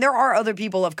other people. And there are other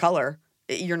people of color.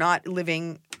 You're not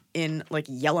living in, like,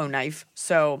 Yellowknife.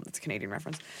 So it's a Canadian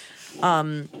reference.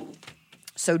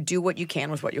 So do what you can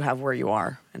with what you have where you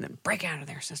are, and then break out of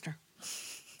there, sister.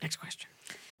 Next question.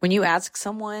 When you ask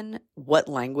someone what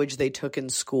language they took in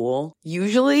school,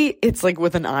 usually it's like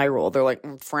with an eye roll. They're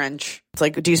like, French. It's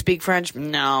like, do you speak French?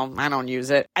 No, I don't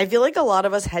use it. I feel like a lot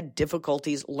of us had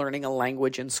difficulties learning a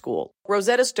language in school.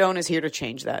 Rosetta Stone is here to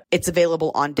change that. It's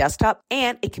available on desktop,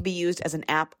 and it can be used as an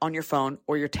app on your phone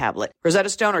or your tablet. Rosetta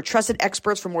Stone are trusted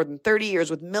experts for more than 30 years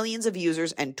with millions of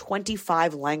users and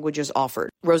 25 languages offered.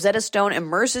 Rosetta Stone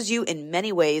immerses you in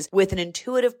many ways with an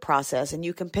intuitive process, and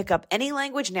you can pick up any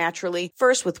language naturally,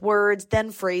 first with words,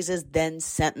 then phrases, then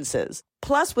sentences.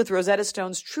 Plus, with Rosetta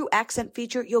Stone's True Accent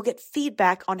feature, you'll get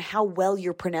feedback on how well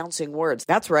you're pronouncing words.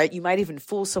 That's right, you might even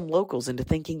fool some locals into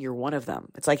thinking you're one of them.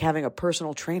 It's like having a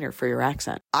personal trainer for your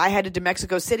accent. I headed to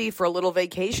Mexico City for a little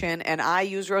vacation, and I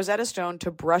used Rosetta Stone to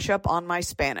brush up on my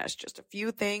Spanish. Just a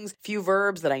few things, few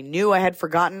verbs that I knew I had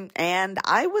forgotten, and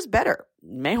I was better.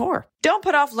 Mejor. Don't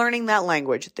put off learning that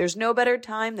language. There's no better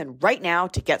time than right now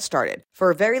to get started.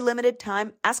 For a very limited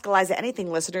time, Ask Eliza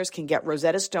Anything listeners can get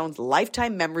Rosetta Stone's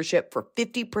lifetime membership for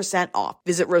 50% off.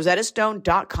 Visit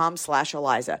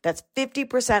rosettastone.com/Eliza. That's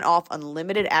 50% off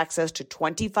unlimited access to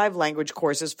 25 language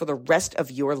courses for the rest of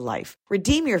your life.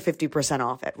 Redeem your 50%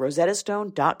 off at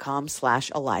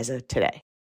rosettastone.com/Eliza today.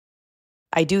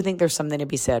 I do think there's something to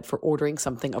be said for ordering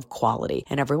something of quality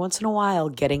and every once in a while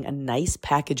getting a nice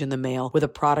package in the mail with a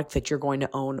product that you're going to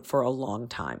own for a long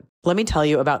time. Let me tell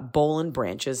you about Boll &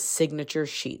 Branch's signature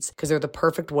sheets, because they're the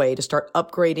perfect way to start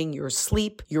upgrading your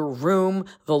sleep, your room,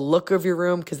 the look of your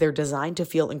room, because they're designed to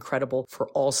feel incredible for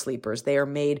all sleepers. They are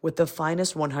made with the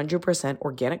finest 100%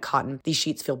 organic cotton. These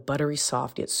sheets feel buttery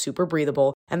soft yet super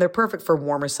breathable, and they're perfect for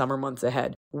warmer summer months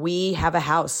ahead. We have a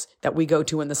house that we go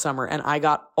to in the summer, and I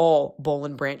got all Boll &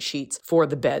 Branch sheets for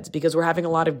the beds because we're having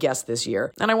a lot of guests this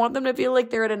year, and I want them to feel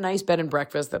like they're at a nice bed and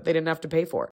breakfast that they didn't have to pay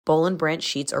for. Boll & Branch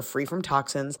sheets are free from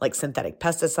toxins like synthetic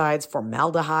pesticides,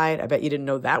 formaldehyde. I bet you didn't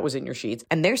know that was in your sheets.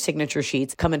 And their signature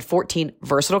sheets come in 14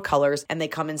 versatile colors, and they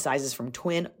come in sizes from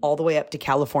twin all the way up to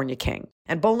California King.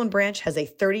 And Boll & Branch has a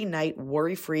 30-night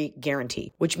worry-free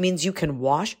guarantee, which means you can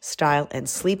wash, style, and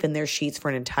sleep in their sheets for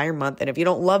an entire month. And if you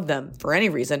don't love them for any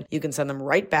reason, you can send them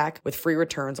right back with free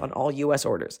returns on all U.S.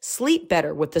 orders. Sleep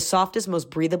better with the softest, most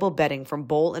breathable bedding from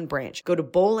Boll & Branch. Go to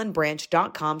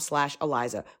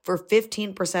bollandbranch.com/Eliza for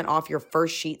 15% off your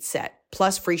first sheet set,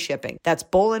 plus free shipping. That's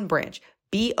Boll & Branch.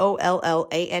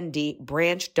 BOLLAND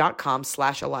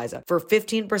branch.com/Eliza for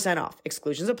 15% off.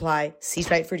 Exclusions apply. See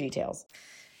site for details.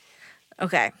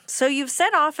 Okay, so you've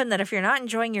said often that if you're not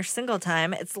enjoying your single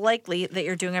time, it's likely that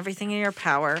you're doing everything in your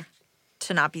power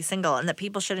to not be single and that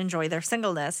people should enjoy their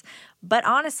singleness. But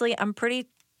honestly, I'm pretty...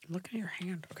 Look at your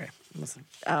hand. Okay, listen.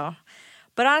 Oh.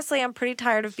 But honestly, I'm pretty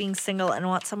tired of being single and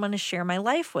want someone to share my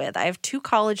life with. I have 2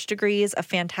 college degrees, a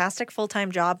fantastic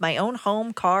full-time job, my own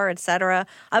home, car, etc.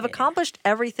 I've accomplished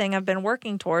everything I've been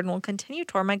working toward and will continue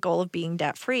toward my goal of being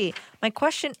debt-free. My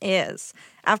question is,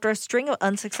 after a string of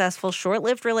unsuccessful,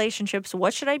 short-lived relationships,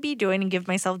 what should I be doing to give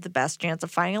myself the best chance of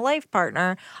finding a life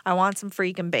partner? I want some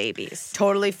freaking babies.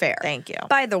 Totally fair. Thank you.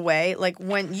 By the way, like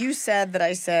when you said that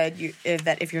I said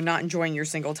that if you're not enjoying your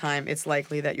single time, it's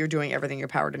likely that you're doing everything in your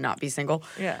power to not be single.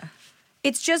 Yeah.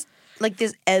 It's just like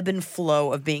this ebb and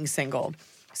flow of being single.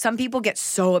 Some people get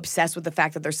so obsessed with the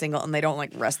fact that they're single and they don't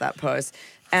like rest that puss.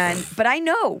 But I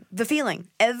know the feeling.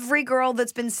 Every girl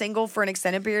that's been single for an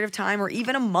extended period of time or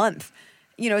even a month,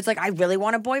 you know, it's like, I really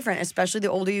want a boyfriend, especially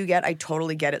the older you get. I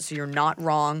totally get it. So you're not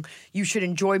wrong. You should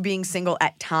enjoy being single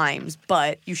at times,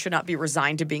 but you should not be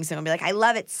resigned to being single and be like, I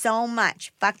love it so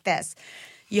much. Fuck this.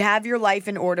 You have your life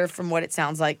in order from what it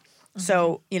sounds like. Mm-hmm.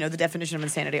 So, you know, the definition of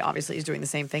insanity obviously is doing the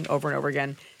same thing over and over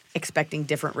again, expecting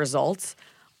different results.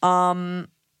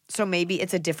 So maybe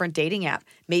it's a different dating app.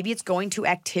 Maybe it's going to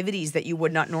activities that you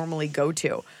would not normally go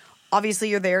to. Obviously,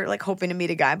 you're there like hoping to meet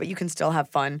a guy, but you can still have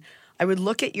fun. I would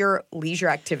look at your leisure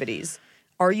activities.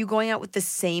 Are you going out with the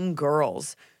same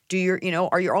girls?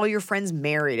 Are all your friends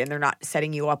married and they're not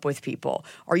setting you up with people?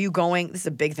 Are you going, this is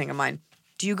a big thing of mine,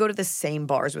 do you go to the same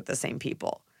bars with the same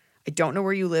people? I don't know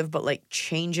where you live, but like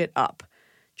change it up.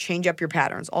 Change up your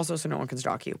patterns. Also, so no one can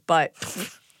stalk you. But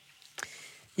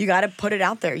you got to put it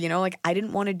out there. You know, like I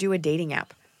didn't want to do a dating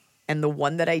app. And the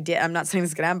one that I did, I'm not saying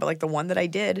this is going to happen, but like the one that I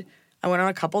did, I went on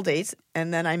a couple dates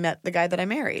and then I met the guy that I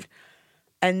married.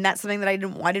 And that's something that I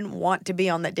didn't want to be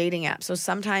on that dating app. So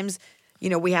sometimes, you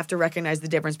know, we have to recognize the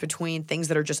difference between things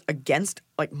that are just against,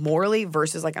 like morally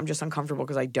versus like I'm just uncomfortable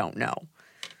because I don't know.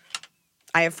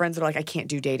 I have friends that are like, I can't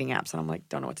do dating apps. And I'm like,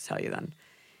 don't know what to tell you then.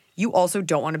 You also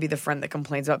don't want to be the friend that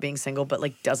complains about being single but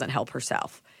like doesn't help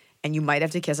herself. And you might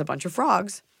have to kiss a bunch of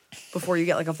frogs before you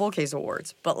get like a full case of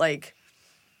warts. But like,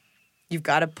 you've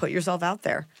got to put yourself out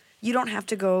there. You don't have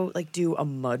to go like do a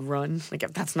mud run. Like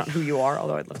if that's not who you are,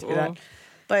 although I'd love to do that.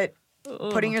 But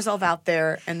putting yourself out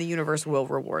there and the universe will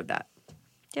reward that.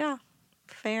 Yeah.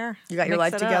 Fair. You got your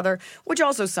Mix life it up. together, which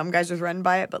also some guys are threatened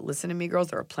by it. But listen to me, girls,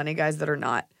 there are plenty of guys that are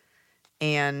not.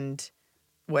 And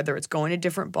whether it's going to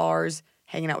different bars,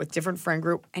 hanging out with different friend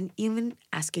group, and even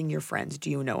asking your friends, do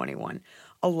you know anyone?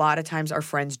 A lot of times our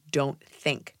friends don't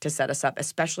think to set us up,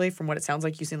 especially from what it sounds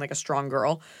like you seem like a strong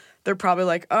girl. They're probably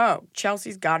like, oh,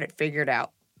 Chelsea's got it figured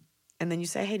out. And then you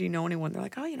say, hey, do you know anyone? They're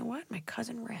like, oh, you know what? My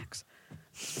cousin Rex.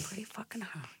 He's pretty fucking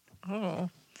hot. Oh.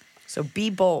 So be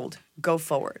bold. Go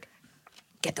forward.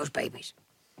 Get those babies.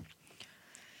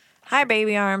 Hi,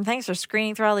 Baby Arm. Thanks for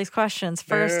screening through all these questions.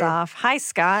 First off, hi,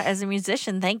 Scott. As a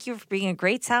musician, thank you for being a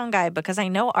great sound guy because I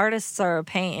know artists are a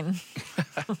pain.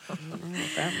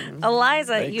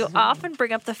 Eliza, you often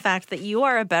bring up the fact that you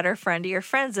are a better friend to your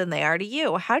friends than they are to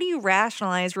you. How do you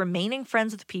rationalize remaining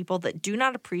friends with people that do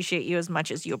not appreciate you as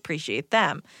much as you appreciate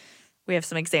them? We have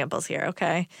some examples here,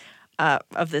 okay?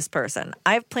 Of this person.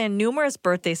 I've planned numerous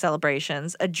birthday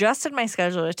celebrations, adjusted my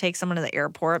schedule to take someone to the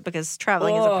airport because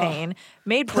traveling is a pain,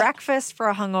 made breakfast for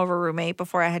a hungover roommate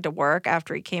before I had to work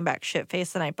after he came back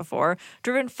shit-faced the night before,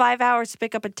 driven 5 hours to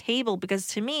pick up a table because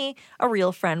to me, a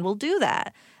real friend will do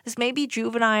that. This may be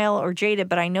juvenile or jaded,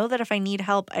 but I know that if I need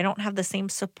help, I don't have the same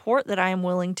support that I am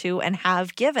willing to and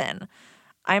have given.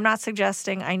 I'm not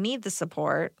suggesting I need the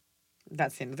support.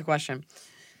 That's the end of the question.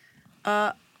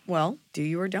 Well, do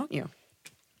you or don't you?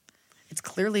 It's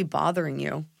clearly bothering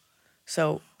you.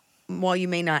 So while you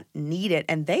may not need it,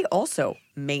 and they also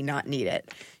may not need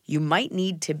it, you might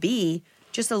need to be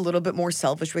just a little bit more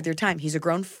selfish with your time. He's a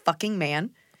grown fucking man.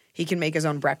 He can make his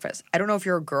own breakfast. I don't know if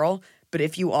you're a girl, but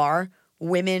if you are,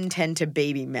 women tend to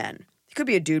baby men. It could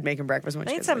be a dude making breakfast, which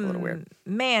gets like a little weird.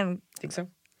 Man, Think so?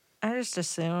 I just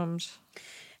assumed.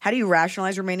 How do you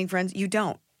rationalize remaining friends? You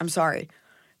don't. I'm sorry.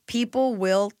 People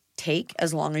will take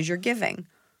as long as you're giving.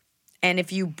 And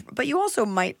but you also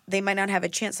they might not have a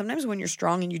chance. Sometimes when you're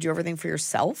strong and you do everything for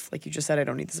yourself, like you just said, I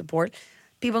don't need the support,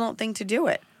 people don't think to do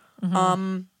it.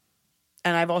 And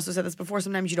I've also said this before,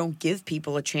 sometimes you don't give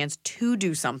people a chance to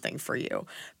do something for you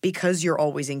because you're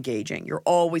always engaging. You're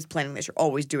always planning this. You're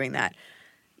always doing that.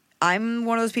 I'm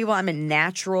one of those people, I'm a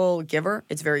natural giver.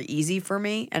 It's very easy for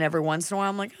me. And every once in a while,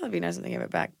 I'm like, oh, it'd be nice if they give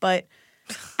it back. But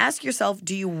ask yourself,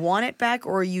 do you want it back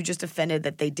or are you just offended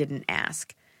that they didn't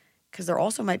ask? Because there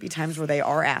also might be times where they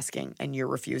are asking and you're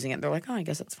refusing it. They're like, oh, I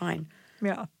guess that's fine.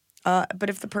 Yeah. But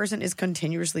if the person is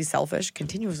continually selfish,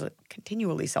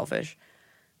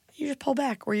 you just pull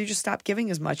back or you just stop giving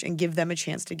as much and give them a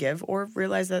chance to give or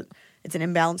realize that it's an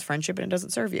imbalanced friendship and it doesn't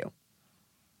serve you.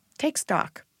 Take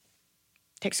stock.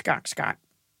 Take stock, Scott.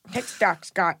 Take stock,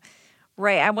 Scott.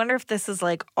 Right. I wonder if this is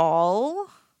like all.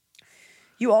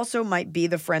 You also might be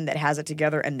the friend that has it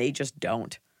together and they just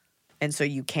don't. And so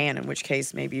you can, in which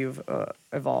case maybe you've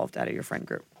evolved out of your friend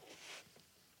group.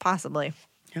 Possibly.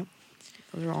 Yep.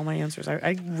 Those are all my answers.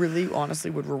 I really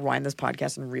honestly would rewind this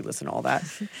podcast and re-listen to all that.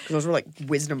 Because those were like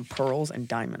wisdom pearls and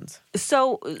diamonds.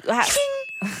 So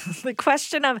the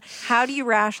question of how do you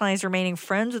rationalize remaining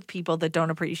friends with people that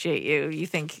don't appreciate you? You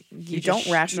think you don't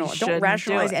rationalize. Don't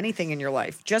rationalize do anything in your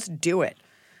life. Just do it.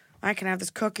 I can have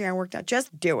this cookie I worked out.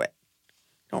 Just do it.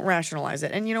 Don't rationalize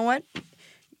it. And you know what?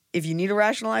 If you need to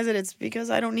rationalize it, it's because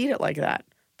I don't need it like that.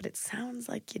 But it sounds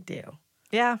like you do.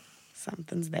 Yeah.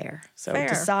 Something's there. So Fair.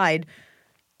 decide.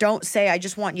 Don't say, I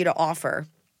just want you to offer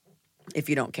if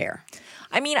you don't care.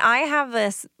 I mean, I have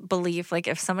this belief, like,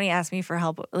 if somebody asked me for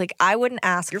help, like, I wouldn't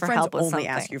ask Your for friends help with only something.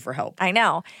 ask you for help. I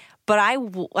know. But I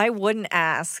wouldn't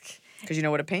ask. Because you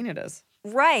know what a pain it is.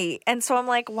 Right. And so I'm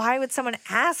like, why would someone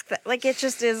ask that? Like, it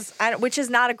just is, which is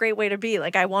not a great way to be.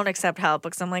 Like, I won't accept help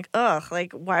because I'm like, ugh,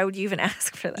 like, why would you even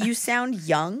ask for that? You sound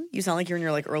young. You sound like you're in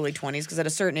your, like, early 20s. Because at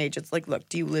a certain age, it's like, look,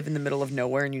 do you live in the middle of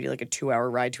nowhere and you need, like, a 2-hour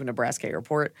ride to a Nebraska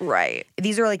airport? Right.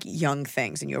 These are, like, young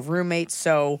things. And you have roommates.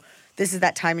 So this is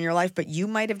that time in your life. But you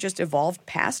might have just evolved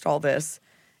past all this.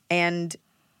 And,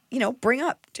 you know, bring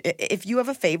up. If you have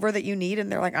a favor that you need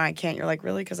and they're like, I can't. You're like,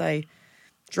 really? Because I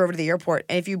drove to the airport.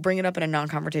 And if you bring it up in a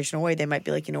non-confrontational way, they might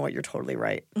be like, you know what, you're totally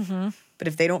right. Mm-hmm. But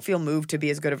if they don't feel moved to be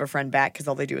as good of a friend back because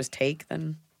all they do is take,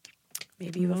 then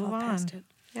maybe you evolve past it.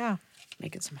 Yeah.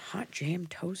 Making some hot jam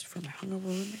toast for my hungover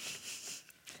roommate.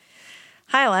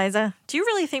 Hi, Eliza. Do you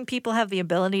really think people have the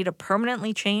ability to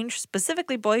permanently change,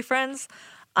 specifically boyfriends?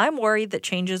 I'm worried that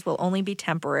changes will only be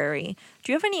temporary.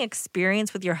 Do you have any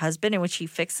experience with your husband in which he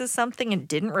fixes something and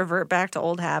didn't revert back to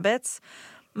old habits?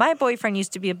 My boyfriend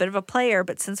used to be a bit of a player,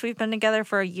 but since we've been together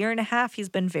for 1.5 years, he's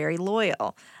been very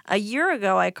loyal. A year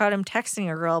ago, I caught him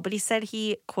texting a girl, but he said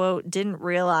he, quote, didn't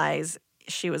realize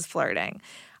she was flirting.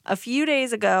 A few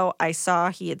days ago, I saw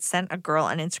he had sent a girl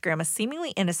on Instagram a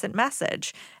seemingly innocent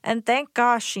message. And thank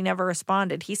gosh she never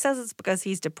responded. He says it's because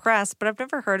he's depressed, but I've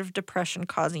never heard of depression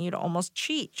causing you to almost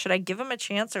cheat. Should I give him a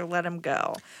chance or let him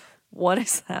go? What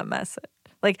is that message?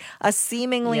 Like a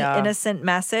seemingly innocent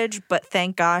message, but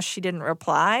thank gosh she didn't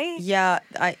reply? Yeah.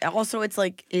 It's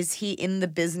like, is he in the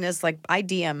business? Like, I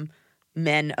DM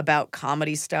men about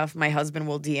comedy stuff. My husband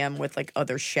will DM with like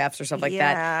other chefs or stuff like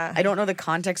that. I don't know the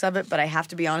context of it, but I have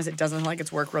to be honest, it doesn't sound like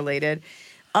it's work related.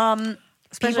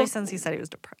 Especially since he said he was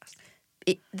depressed.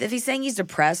 If he's saying he's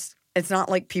depressed, it's not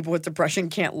like people with depression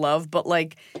can't love, but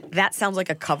like that sounds like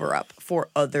a cover up for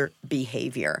other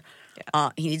behavior. Yeah.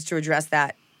 He needs to address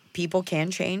that. People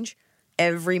can change.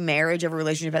 Every marriage, every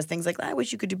relationship has things like, I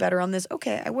wish you could do better on this.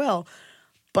 Okay, I will.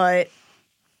 But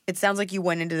it sounds like you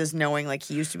went into this knowing like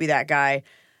he used to be that guy.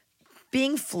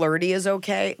 Being flirty is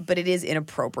okay, but it is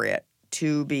inappropriate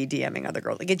to be DMing other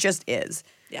girls. Like it just is.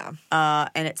 Yeah.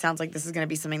 And it sounds like this is going to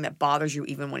be something that bothers you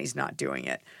even when he's not doing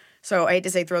it. So I hate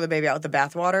to say throw the baby out with the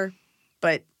bathwater,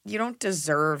 but you don't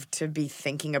deserve to be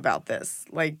thinking about this.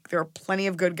 Like there are plenty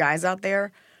of good guys out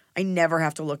there. I never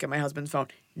have to look at my husband's phone.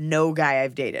 No guy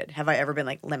I've dated have I ever been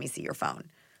like, let me see your phone.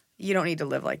 You don't need to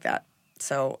live like that.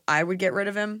 So I would get rid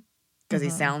of him because he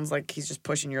sounds like he's just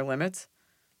pushing your limits.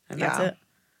 And that's it.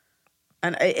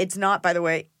 And it's not, by the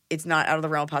way, it's not out of the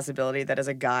realm of possibility that as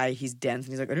a guy, he's dense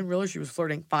and he's like, I didn't realize she was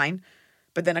flirting. Fine.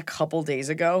 But then a couple days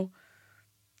ago,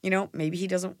 maybe he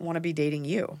doesn't want to be dating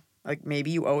you. Like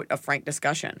maybe you owe it a frank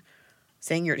discussion.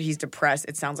 Saying he's depressed,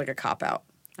 it sounds like a cop-out.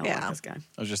 I don't like this guy.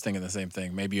 I was just thinking the same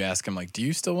thing. Maybe you ask him, like, do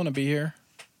you still want to be here?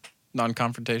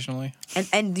 Non-confrontationally?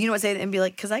 And you know what, say it and be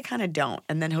like, because I kind of don't.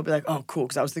 And then he'll be like, oh, cool,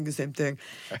 because I was thinking the same thing.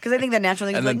 Because I think the natural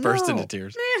thing is and then like, burst no. into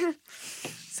tears.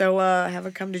 So have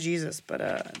a come to Jesus.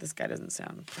 But this guy doesn't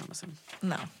sound promising.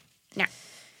 No. Yeah.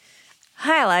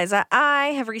 Hi, Eliza.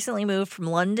 I have recently moved from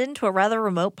London to a rather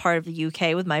remote part of the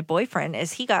UK with my boyfriend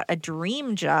as he got a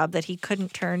dream job that he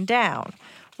couldn't turn down.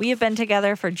 We have been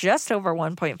together for just over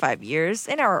 1.5 years.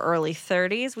 In our early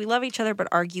 30s, we love each other but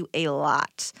argue a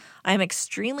lot. I am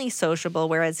extremely sociable,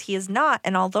 whereas he is not,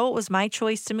 and although it was my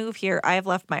choice to move here, I have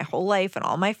left my whole life and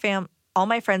all my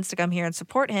friends to come here and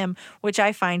support him, which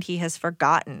I find he has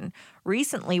forgotten.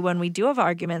 Recently, when we do have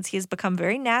arguments, he has become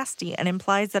very nasty and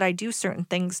implies that I do certain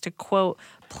things to, quote,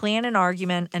 plan an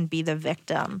argument and be the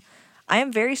victim. I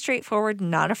am very straightforward,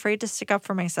 not afraid to stick up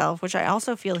for myself, which I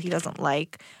also feel he doesn't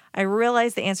like. I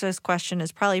realize the answer to this question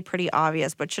is probably pretty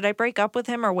obvious, but should I break up with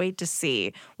him or wait to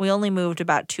see? We only moved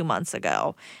about 2 months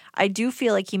ago. I do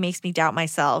feel like he makes me doubt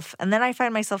myself, and then I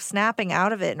find myself snapping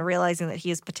out of it and realizing that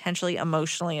he is potentially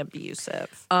emotionally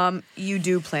abusive. You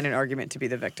do plan an argument to be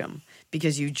the victim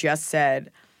because you just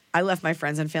said, I left my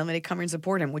friends and family to come here and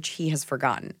support him, which he has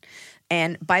forgotten.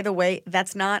 And by the way,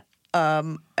 that's not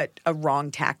a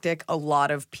wrong tactic. A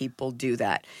lot of people do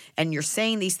that. And you're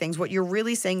saying these things. What you're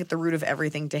really saying at the root of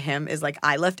everything to him is like,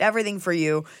 I left everything for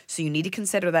you, so you need to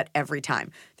consider that every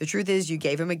time. The truth is you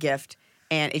gave him a gift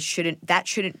and you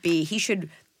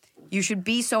should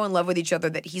be so in love with each other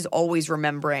that he's always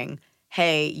remembering,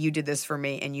 hey, you did this for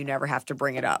me and you never have to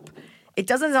bring it up. It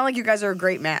doesn't sound like you guys are a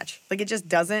great match. Like it just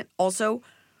doesn't. Also,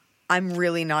 I'm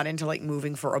really not into like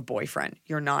moving for a boyfriend.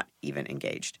 You're not even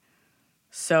engaged.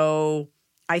 So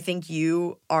I think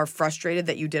you are frustrated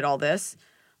that you did all this.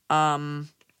 And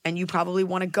you probably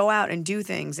want to go out and do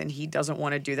things and he doesn't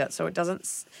want to do that. So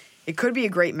it could be a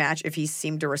great match if he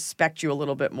seemed to respect you a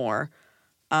little bit more.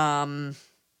 And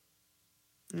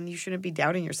you shouldn't be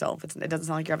doubting yourself. It doesn't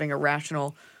sound like you're having a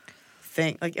rational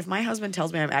thing. Like if my husband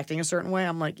tells me I'm acting a certain way,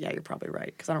 I'm like, yeah, you're probably right.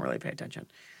 Because I don't really pay attention.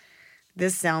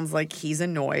 This sounds like he's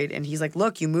annoyed and he's like,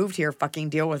 look, you moved here, fucking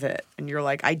deal with it. And you're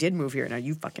like, I did move here, now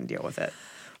you fucking deal with it.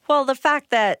 Well, the fact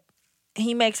that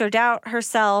he makes her doubt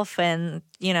herself and,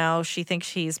 she thinks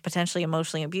she's potentially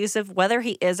emotionally abusive, whether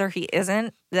he is or he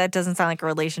isn't, that doesn't sound like a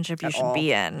relationship you should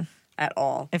be in. At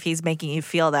all. If he's making you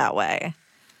feel that way.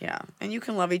 Yeah. And you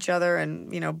can love each other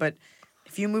and, but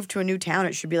if you move to a new town,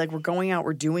 it should be like we're going out,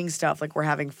 we're doing stuff, like we're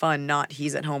having fun, not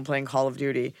he's at home playing Call of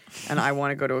Duty and I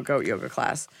want to go to a goat yoga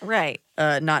class. Right.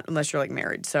 Not unless you're like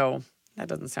married. So that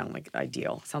doesn't sound like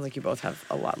ideal. Sounds like you both have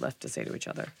a lot left to say to each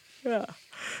other. Yeah.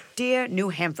 Dear New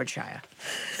Hampshire.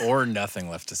 Or nothing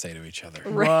left to say to each other.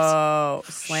 Right. Whoa.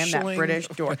 Slam that British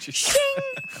door. Shing!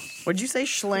 What'd you say?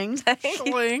 Schling?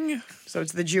 Schling. So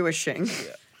it's the Jewish shing.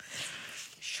 Yeah.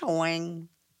 Schling.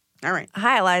 All right.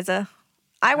 Hi, Eliza.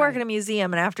 I work in a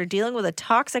museum, and after dealing with a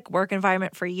toxic work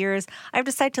environment for years, I've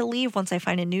decided to leave once I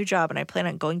find a new job, and I plan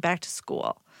on going back to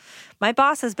school. My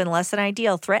boss has been less than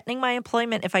ideal, threatening my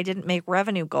employment if I didn't make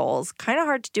revenue goals. Kind of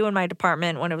hard to do in my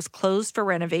department when it was closed for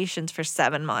renovations for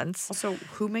 7 months. Also,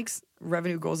 who makes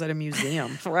revenue goals at a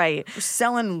museum? Right. We're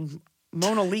selling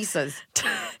Mona Lisas.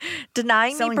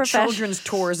 Denying selling me children's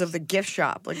tours of the gift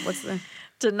shop. Like, what's the...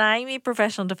 Denying me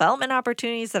professional development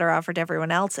opportunities that are offered to everyone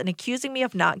else, and accusing me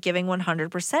of not giving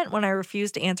 100% when I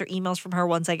refuse to answer emails from her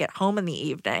once I get home in the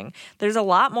evening. There's a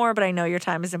lot more, but I know your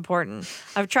time is important.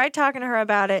 I've tried talking to her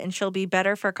about it, and she'll be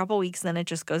better for a couple weeks, and then it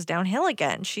just goes downhill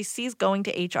again. She sees going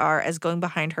to HR as going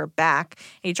behind her back.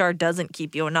 HR doesn't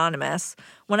keep you anonymous.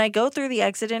 When I go through the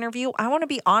exit interview, I want to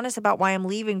be honest about why I'm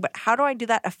leaving, but how do I do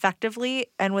that effectively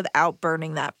and without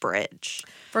burning that bridge?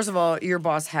 First of all, your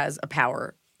boss has a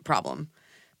power problem.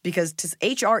 Because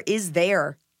HR is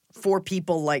there for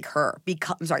people like her.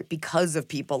 Because of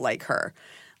people like her.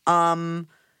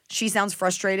 She sounds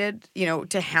frustrated,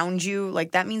 to hound you.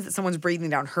 Like, that means that someone's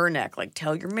breathing down her neck. Like,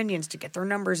 tell your minions to get their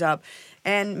numbers up.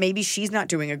 And maybe she's not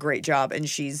doing a great job and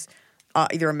she's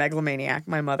either a megalomaniac.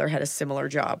 My mother had a similar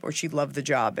job, or she loved the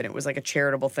job and it was like a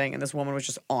charitable thing. And this woman was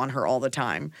just on her all the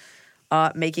time.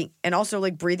 And also,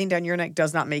 like, breathing down your neck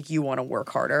does not make you want to work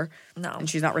harder. No. And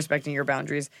she's not respecting your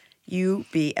boundaries. You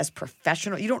be as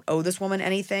professional. You don't owe this woman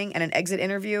anything, and an exit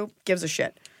interview gives a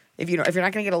shit. If you're not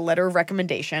going to get a letter of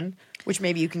recommendation, which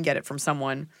maybe you can get it from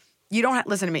someone, you don't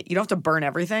listen to me. You don't have to burn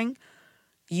everything.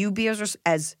 You be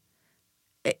as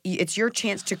it's your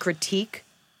chance to critique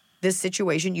this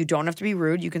situation. You don't have to be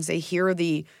rude. You can say, here are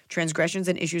the transgressions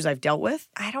and issues I've dealt with.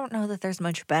 I don't know that there's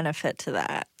much benefit to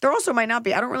that. There also might not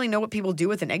be. I don't really know what people do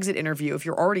with an exit interview if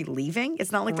you're already leaving.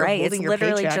 It's not like they're holding your paycheck.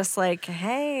 It's literally just like,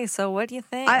 hey, so what do you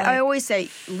think? I always say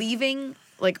leaving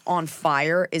like on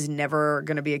fire is never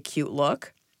going to be a cute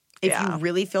look. If you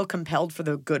really feel compelled for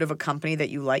the good of a company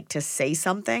that you like to say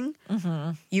something,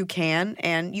 you can.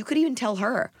 And you could even tell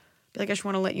her. Be like, I just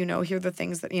want to let you know, here are the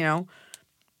things that,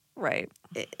 Right.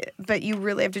 But you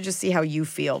really have to just see how you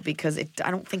feel, because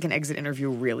I don't think an exit interview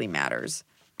really matters.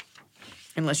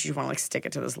 Unless you want to like stick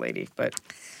it to this lady. But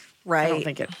right. I don't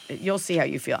think you'll see how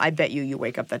you feel. I bet you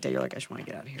wake up that day, you're like, I just want to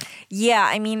get out of here. Yeah,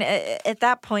 I mean, at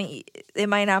that point, it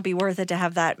might not be worth it to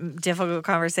have that difficult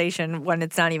conversation when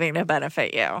it's not even going to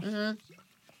benefit you. Mm-hmm.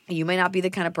 You may not be the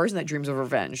kind of person that dreams of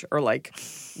revenge or like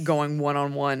going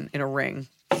one-on-one in a ring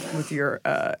with your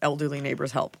elderly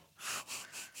neighbor's help.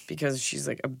 Because she's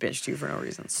like a bitch to you for no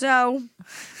reason. So,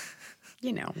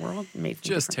 we're all made from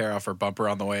Just tear off her bumper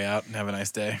on the way out and have a nice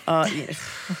day. I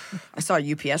saw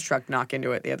a UPS truck knock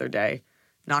into it the other day.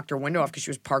 Knocked her window off because she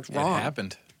was parked wrong. It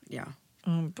happened. Yeah.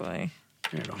 Oh, boy.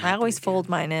 I always fold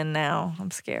mine in now.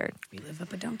 I'm scared. We live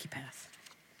up a donkey path.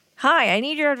 Hi, I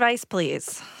need your advice,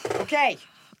 please. Okay.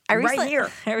 Right here.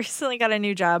 I recently got a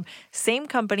new job. Same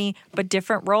company, but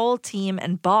different role, team,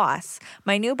 and boss.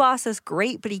 My new boss is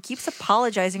great, but he keeps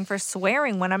apologizing for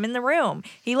swearing when I'm in the room.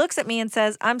 He looks at me and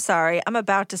says, I'm sorry, I'm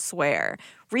about to swear.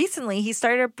 Recently, he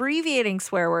started abbreviating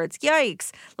swear words.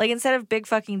 Yikes. Like, instead of big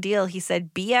fucking deal, he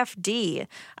said BFD.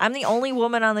 I'm the only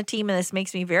woman on the team, and this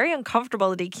makes me very uncomfortable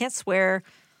that he can't swear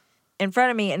in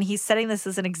front of me, and he's setting this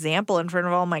as an example in front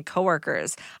of all my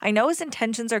coworkers. I know his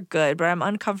intentions are good, but I'm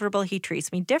uncomfortable he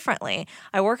treats me differently.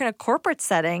 I work in a corporate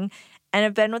setting and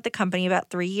have been with the company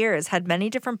about 3 years, had many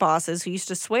different bosses who used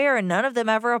to swear, and none of them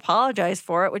ever apologized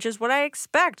for it, which is what I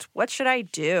expect. What should I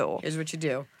do? Here's what you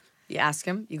do. You ask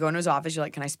him, you go into his office, you're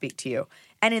like, can I speak to you?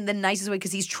 And in the nicest way,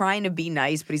 because he's trying to be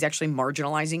nice, but he's actually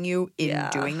marginalizing you in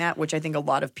doing that, which I think a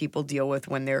lot of people deal with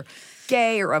when they're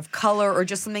gay or of color or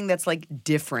just something that's like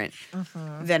different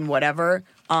than whatever.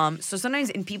 So sometimes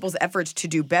in people's efforts to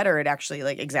do better, it actually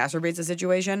like exacerbates the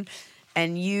situation.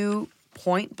 And you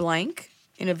point blank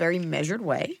in a very measured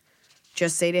way,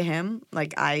 just say to him,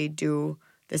 like, I do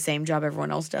the same job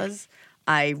everyone else does.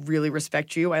 I really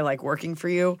respect you. I like working for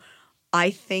you.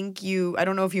 I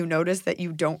don't know if you noticed that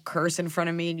you don't curse in front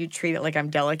of me and you treat it like I'm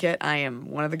delicate. I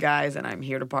am one of the guys and I'm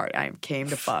here to party. I came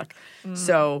to fuck.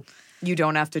 So you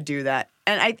don't have to do that.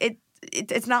 And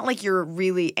it's not like you're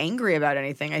really angry about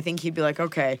anything. I think he'd be like,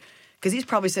 okay. Because he's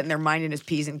probably sitting there minding his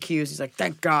P's and Q's. He's like,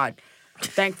 thank God.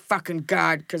 Thank fucking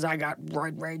God, because I got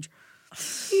roid rage.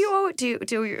 You owe it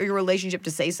to your relationship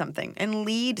to say something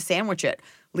and sandwich it.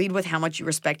 Lead with how much you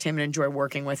respect him and enjoy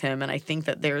working with him. And I think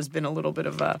that there's been a little bit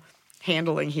of a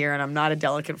handling here, and I'm not a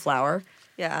delicate flower.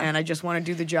 Yeah. And I just want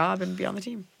to do the job and be on the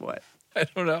team. What? I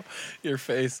don't know. Your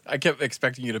face. I kept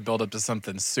expecting you to build up to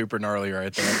something super gnarly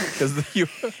right there. Because you...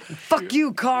 Fuck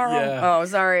you, Carl. Yeah. Oh,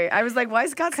 sorry. I was like, why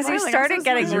is Scott smiling? Because you started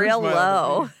getting real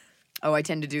low. Oh, I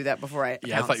tend to do that before I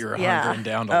Yeah, I thought you were Yeah. hunkering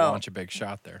down to launch a big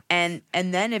shot there. And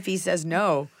then if he says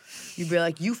no, you'd be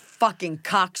like, you fucking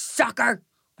cocksucker.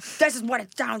 This is what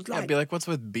it sounds I'd like. be like, what's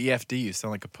with BFD? You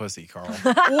sound like a pussy, Carl.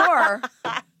 Or,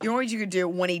 you know what you could do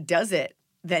when he does it,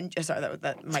 then, sorry,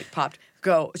 that mic popped.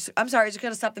 Go, I'm sorry, just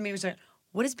gotta stop the meeting. Say,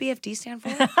 what does BFD stand for?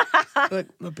 Like,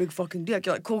 a big fucking dick.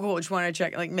 You're like, cool, just wanted to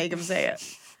check. Like, make him say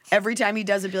it. Every time he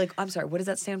does it, be like, I'm sorry, what does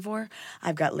that stand for?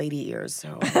 I've got lady ears,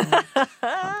 so I don't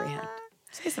comprehend.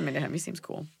 Say something to him. He seems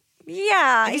cool.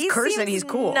 Yeah, If he's he cursing, seems he's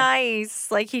cool. Nice.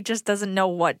 Like he just doesn't know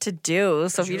what to do.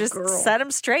 So if you you're a just girl. set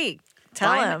him straight, tell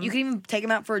Fine. him. You can even take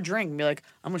him out for a drink and be like,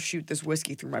 I'm gonna shoot this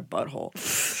whiskey through my butthole.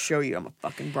 Show you I'm a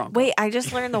fucking Bronco. Wait, I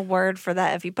just learned the word for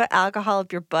that. If you put alcohol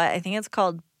up your butt, I think it's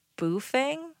called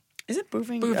boofing. Is it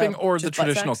boofing? Boofing or the just butt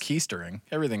traditional sex? keystering.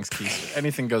 Everything's keystering.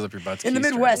 Anything goes up your butt. In the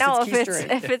keystering. Midwest. No, It's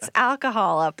if it's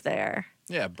alcohol up there.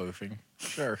 Yeah, boofing.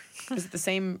 Sure. Is it the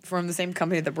same from the same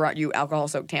company that brought you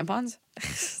alcohol-soaked tampons?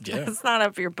 Yeah. It's not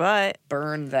up your butt.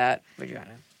 Burn that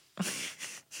vagina.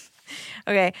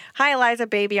 Okay. Hi, Eliza,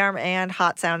 Baby Arm, and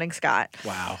hot sounding Scott.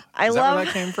 Wow. I Is that love- where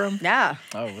that came from? Yeah.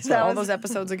 Oh, what's That up? All those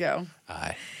episodes ago.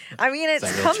 Hi. I mean, it Is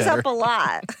that real comes cheddar? up a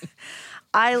lot.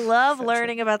 I love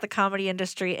learning about the comedy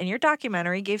industry, and your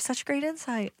documentary gave such great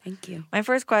insight. Thank you. My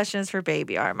first question is for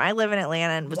Baby Arm. I live in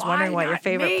Atlanta and was Why wondering what your not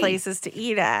favorite me? places to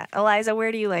eat at. Eliza,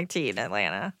 where do you like to eat in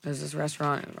Atlanta? There's this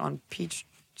restaurant on Peach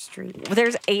Street.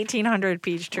 There's 1,800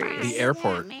 peach trees. The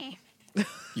airport.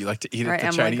 You like to eat All at right, the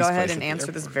Emily, Chinese go ahead place and at the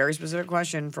answer this airport. very specific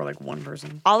question for like one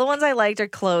person. All the ones I liked are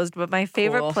closed, but my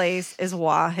favorite Cool. place is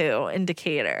Wahoo in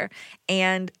Decatur.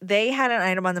 And they had an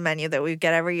item on the menu that we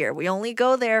get every year. We only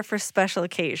go there for special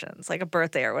occasions, like a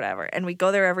birthday or whatever. And we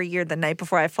go there every year the night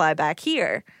before I fly back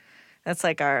here. That's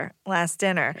like our last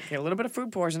dinner. Okay, a little bit of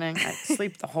food poisoning. I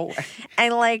sleep the whole way.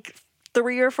 And like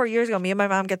 3 or 4 years ago, me and my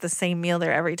mom get the same meal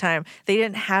there every time. They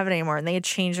didn't have it anymore and they had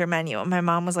changed their menu. And my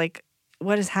mom was like,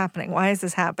 what is happening? Why is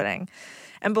this happening?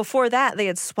 And before that, they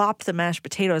had swapped the mashed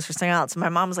potatoes for something else. And my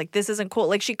mom was like, this isn't cool.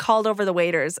 Like she called over the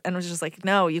waiters and was just like,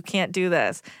 no, you can't do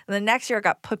this. And the next year it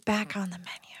got put back on the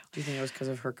menu. Do you think it was because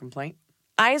of her complaint?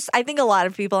 I think a lot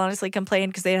of people honestly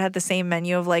complained because they had the same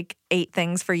menu of like 8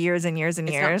 things for years and years and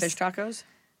It's years. not fish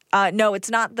tacos? No, it's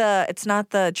not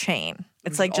the chain.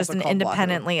 It's like just also an called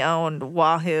independently owned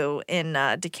Wahoo in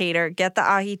Decatur. Get the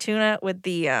ahi tuna with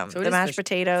the it is mashed fish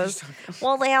potatoes. tacos.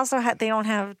 Well, they also they don't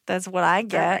have. That's what I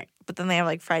get. Right. But then they have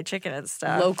like fried chicken and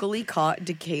stuff. Locally caught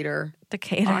Decatur.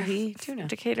 Decatur ahi tuna.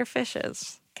 Decatur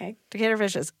fishes. Okay. Decatur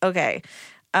fishes. Okay.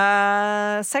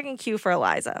 Second cue for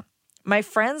Eliza. My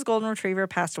friend's golden retriever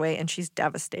passed away and she's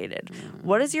devastated.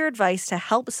 What is your advice to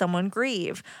help someone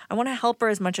grieve? I want to help her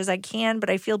as much as I can, but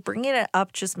I feel bringing it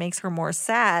up just makes her more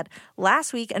sad.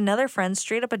 Last week, another friend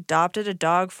straight up adopted a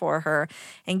dog for her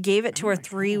and gave it to her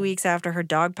 3 weeks after her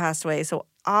dog passed away. So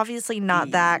obviously not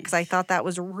that because I thought that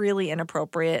was really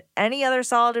inappropriate. Any other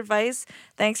solid advice?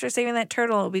 Thanks for saving that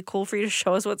turtle. It would be cool for you to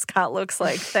show us what Scott looks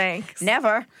like. Thanks.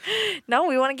 Never. No,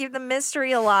 we want to keep the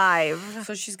mystery alive.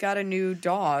 So she's got a new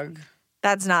dog.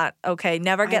 That's not okay.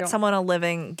 Never get don't- someone a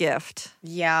living gift.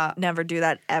 Yeah. Never do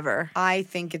that ever. I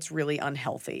think it's really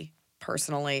unhealthy.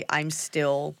 Personally, I'm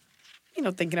still,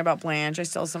 thinking about Blanche. I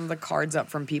still have some of the cards up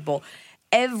from people.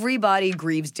 Everybody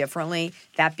grieves differently.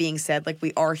 That being said, like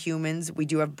we are humans, we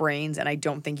do have brains, and I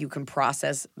don't think you can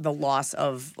process the loss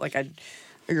of like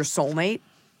your soulmate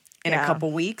in a Yeah.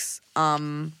 couple weeks.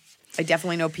 I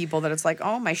definitely know people that it's like,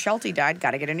 oh, my Sheltie died.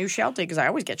 Got to get a new Sheltie because I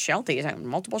always get Shelties. I have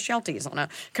multiple Shelties on a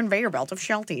conveyor belt of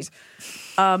Shelties.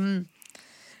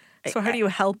 So how do you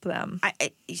help them?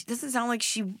 It doesn't sound like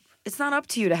it's not up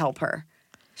to you to help her.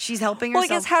 She's helping Well, I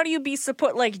herself. guess how do you be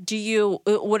support? Like,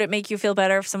 would it make you feel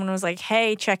better if someone was like,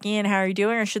 "Hey, check in, how are you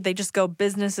doing?" Or should they just go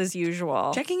business as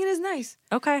usual? Checking in is nice.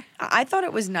 Okay. I thought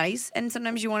it was nice, and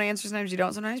sometimes you want to answer, sometimes you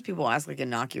don't. Sometimes people ask like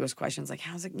innocuous questions, like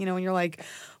 "How's it?" And you're like,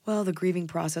 "Well, the grieving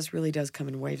process really does come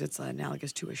in waves. It's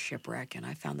analogous to a shipwreck, and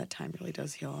I found that time really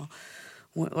does heal."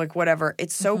 Like whatever.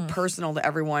 It's so personal to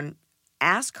everyone.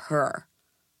 Ask her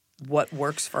what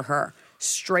works for her.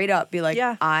 Straight up, be like,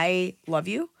 Yeah. "I love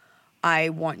you. I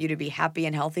want you to be happy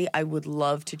and healthy. I would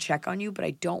love to check on you, but I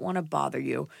don't want to bother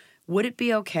you. Would it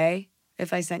be okay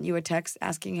if I sent you a text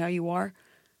asking how you are?"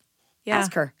 Yeah.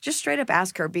 Ask her. Just straight up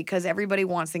ask her because everybody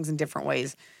wants things in different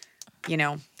ways.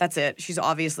 That's it. She's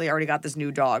obviously already got this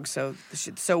new dog. So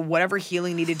whatever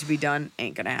healing needed to be done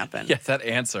ain't going to happen. Yeah, that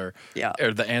answer. Yeah.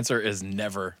 Or the answer is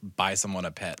never buy someone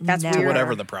a pet. That's Never. weird.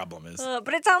 Whatever the problem is.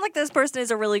 But it sounds like this person is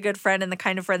a really good friend and the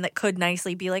kind of friend that could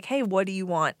nicely be like, "Hey, what do you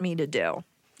want me to do?"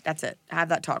 That's it. Have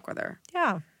that talk with her.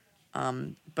 Yeah.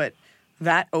 But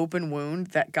that open wound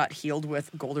that got healed with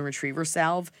golden retriever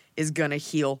salve is going to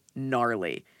heal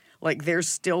gnarly. Like there's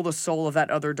still the soul of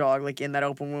that other dog like in that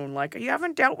open wound like, "You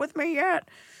haven't dealt with me yet."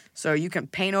 So you can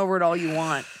paint over it all you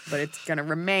want, but it's going to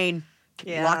remain.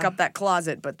 Yeah. lock up that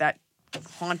closet, but that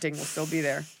haunting will still be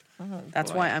there.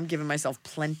 That's why I'm giving myself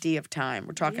plenty of time.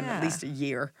 We're talking at least a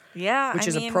year. Yeah. Which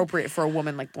is appropriate for a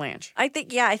woman like Blanche. I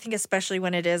think especially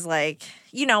when it is like,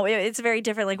 it's very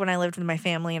different. Like when I lived with my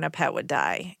family and a pet would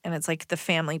die and it's like the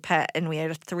family pet and we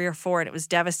had 3 or 4 and it was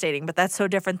devastating. But that's so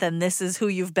different than this is who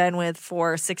you've been with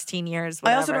for 16 years.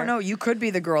 Whatever. I also don't know. You could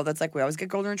be the girl that's like, we always get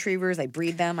golden retrievers. I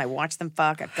breed them. I watch them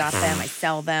fuck. I've got them. I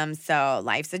sell them. So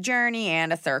life's a journey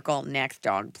and a circle. Next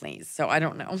dog, please. So I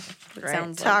don't know. It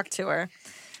sounds Talk to her.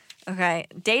 Okay.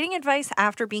 Dating advice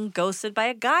after being ghosted by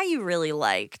a guy you really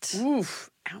liked. Oof.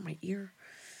 Ow, my ear.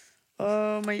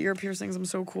 Oh, my ear piercings. I'm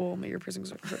so cool. My ear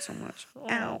piercings hurt so much.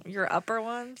 Ow. Your upper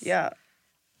ones? Yeah.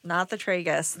 Not the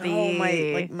tragus. No,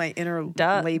 my inner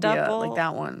labia, like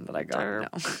that one that I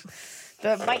got.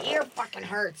 No. My ear fucking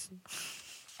hurts.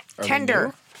 Are Tender. They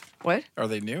new? What? Are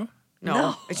they new?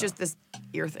 No, it's just this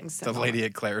ear thing. The lady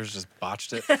at Claire's just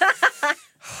botched it.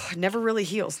 Never really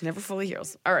heals. Never fully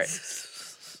heals. All right.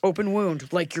 Open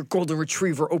wound. Like your golden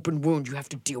retriever open wound. You have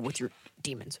to deal with your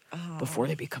demons before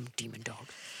they become demon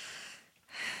dogs.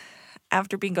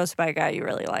 After being ghosted by a guy you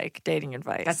really like, dating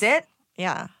advice. That's it?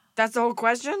 Yeah. That's the whole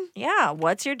question? Yeah.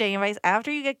 What's your dating advice?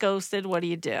 After you get ghosted, what do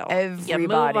you do? Everybody you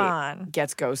move on.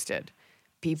 gets ghosted.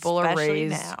 People Especially are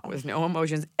raised now. with no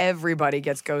emotions. Everybody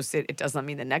gets ghosted. It does not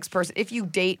mean the next person. If you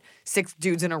date 6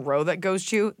 dudes in a row that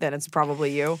ghost you, then it's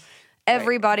probably you.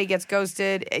 Everybody gets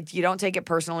ghosted. You don't take it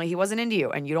personally. He wasn't into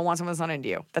you, and you don't want someone that's not into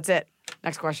you. That's it.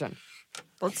 Next question.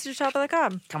 Let's do top of the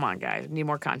cob. Come on, guys. Need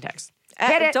more context.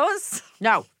 Hit it. Those.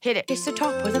 No, hit it. It's the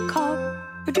top of the cob.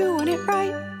 We're doing it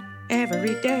right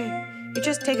every day. You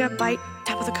just take a bite,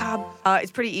 top of the cob.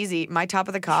 It's pretty easy. My top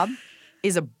of the cob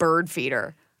is a bird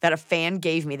feeder that a fan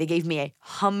gave me. They gave me a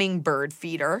hummingbird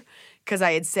feeder because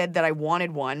I had said that I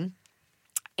wanted one.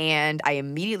 And I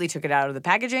immediately took it out of the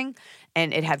packaging,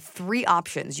 and it had 3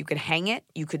 options. You could hang it,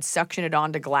 you could suction it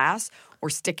onto glass,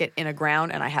 or stick it in a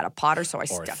ground. And I had a potter, so I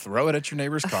Or stuck throw it at your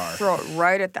neighbor's car. throw it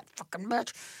right at that fucking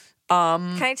bitch.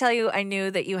 Can I tell you, I knew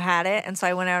that you had it, and so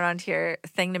I went out onto your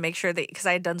thing to make sure that, because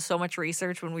I had done so much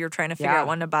research when we were trying to figure out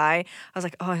one to buy. I was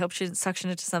like, I hope she didn't suction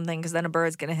it to something, because then a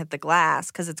bird's going to hit the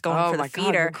glass, because it's going for the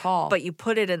feeder. Good call. But you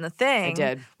put it in the thing, I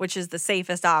did. which is the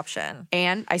safest option.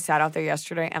 And I sat out there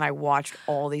yesterday, and I watched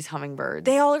all these hummingbirds.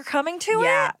 They all are coming to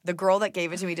Yeah, it? the girl that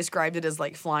gave it to me described it as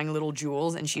like flying little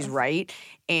jewels, and she's right.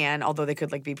 And although they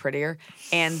could like be prettier,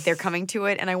 and they're coming to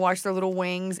it, and I watched their little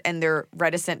wings, and they're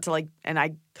reticent to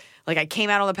I came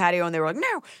out on the patio, and they were like,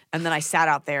 no. And then I sat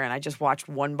out there, and I just watched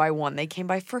one by one. They came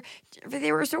by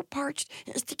they were so parched.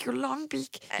 Stick your long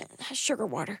beak in sugar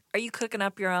water. Are you cooking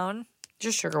up your own?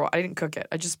 Just sugar water. I didn't cook it.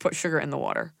 I just put sugar in the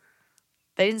water.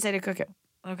 They didn't say to cook it.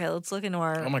 Okay, let's look into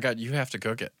our... Oh my God, you have to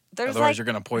cook it. There's Otherwise, like- you're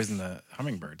going to poison the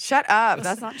hummingbirds. Shut up.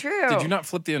 That's not true. Did you not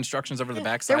flip the instructions over the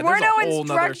backside? There were There's a no whole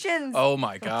nother- instructions. Oh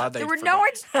my God. There were no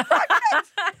instructions.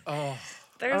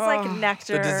 There's like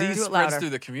nectar. The disease Do it spreads louder. through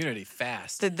the community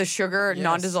fast. The sugar, Yes.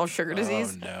 non-dissolved sugar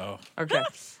disease? Oh no. Okay.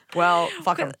 Well,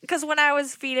 fuck 'em. Because when I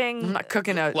was feeding... I'm not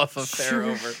cooking a Fluff affair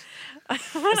over.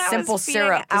 when I simple was feeding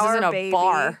syrup. This our isn't a baby-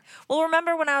 bar. Well,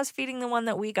 remember when I was feeding the one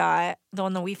that we got, the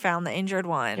one that we found, the injured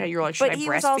one? Yeah, you're like, should But I he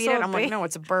was breastfeed also it? a I'm like, ba- no,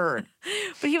 it's a bird.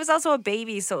 But he was also a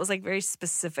baby, so it was like very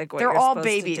specific what They're you're all supposed to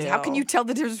babies. do. How can you tell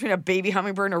the difference between a baby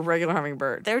hummingbird and a regular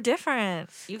hummingbird? They're different.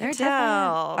 You They're can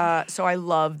tell. different. So I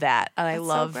love that. And I That's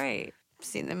love so great.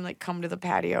 seeing them like come to the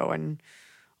patio. And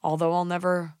although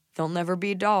they'll never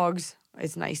be dogs,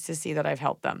 it's nice to see that I've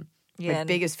helped them. Yeah, My and-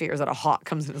 biggest fear is that a hawk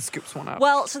comes in and scoops one up.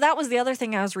 Well, so that was the other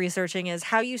thing I was researching is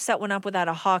how you set one up without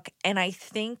a hawk. And I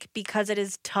think because it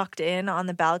is tucked in on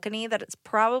the balcony that it's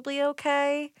probably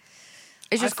okay.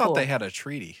 it's I just thought cool. they had a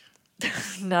treaty.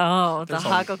 No, the There's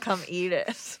hawk only- will come eat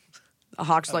it. A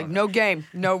hawk's like, no game.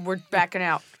 No, we're backing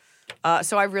out.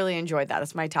 So I really enjoyed that.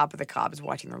 That's my top of the cob is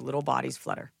watching their little bodies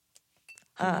flutter.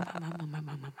 My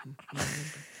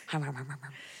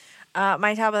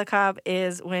top of the cob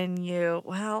is when you,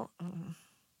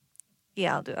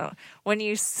 yeah, I'll do that. When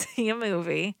you see a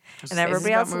movie and say, is everybody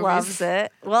this else about loves movies?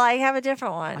 it. Well, I have a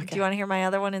different one. Do Okay. you want to hear my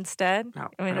other one instead? No,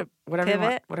 You want me to whatever you pivot?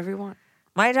 want. Whatever you want.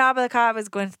 My top of the cob is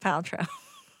Gwyneth Paltrow.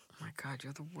 Oh my God,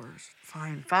 you're the worst.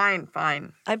 Fine.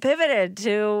 I pivoted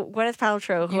to Gwyneth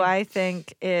Paltrow, who I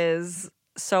think is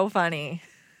so funny.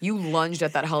 You lunged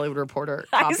at that Hollywood Reporter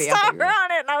I copy. saw her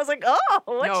on it and I was like, oh,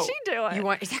 what's No, she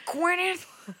doing? Is that Gwyneth?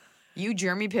 You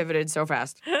Jeremy pivoted so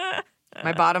fast.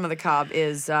 My bottom of the cob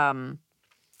is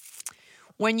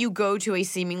when you go to a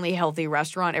seemingly healthy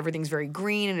restaurant, everything's very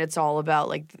green and it's all about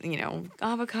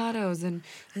avocados and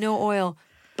no oil,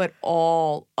 but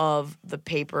all of the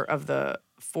paper of the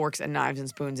forks and knives and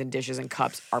spoons and dishes and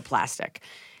cups are plastic.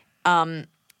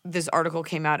 this article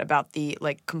came out about the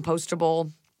like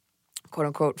compostable, quote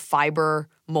unquote, fiber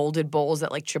molded bowls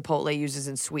that like Chipotle uses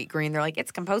in Sweet Green. They're like,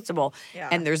 it's compostable. Yeah.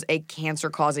 And there's a cancer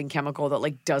causing chemical that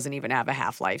like doesn't even have a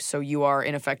half-life. So you are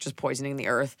in effect just poisoning the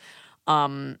earth.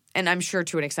 And I'm sure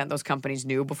to an extent those companies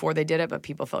knew before they did it, but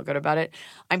people felt good about it.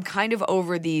 I'm kind of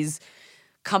over these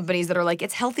companies that are like,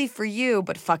 it's healthy for you,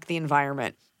 but fuck the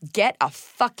environment. Get a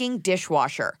fucking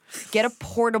dishwasher. Get a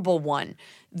portable one.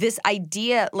 This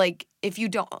idea, like, if you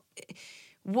don't...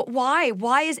 Why?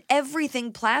 Why is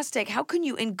everything plastic? How can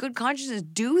you, in good consciousness,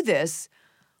 do this?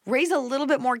 Raise a little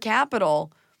bit more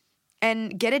capital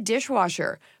and get a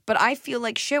dishwasher. But I feel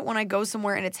like shit when I go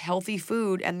somewhere and it's healthy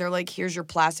food and they're like, here's your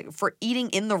plastic. For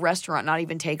eating in the restaurant, not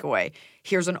even takeaway,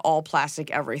 here's an all plastic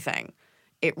everything.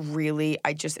 It really,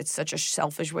 it's such a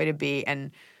selfish way to be. And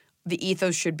the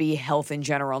ethos should be health in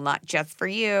general, not just for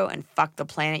you and fuck the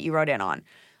planet you wrote in on.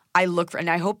 And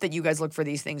I hope that you guys look for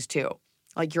these things too.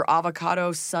 Like your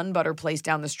avocado sun butter place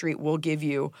down the street will give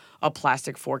you a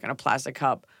plastic fork and a plastic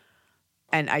cup.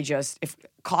 And if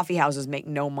coffee houses make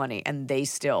no money and they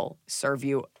still serve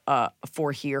you a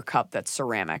for here cup that's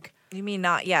ceramic. You mean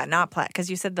not plastic? Because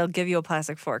you said they'll give you a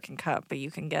plastic fork and cup, but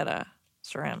you can get a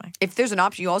ceramic. If there's an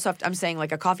option, you also have to, I'm saying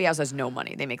like a coffee house has no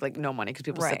money. They make like no money because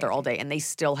people sit there all day and they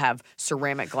still have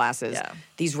ceramic glasses. Yeah.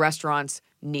 These restaurants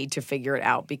need to figure it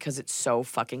out because it's so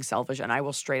fucking selfish. And I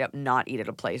will straight up not eat at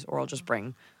a place or I'll just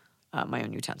bring my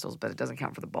own utensils, but it doesn't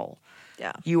count for the bowl.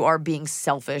 Yeah. You are being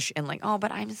selfish and like, oh,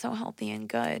 but I'm so healthy and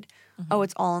good. Mm-hmm. Oh,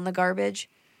 it's all in the garbage.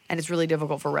 And it's really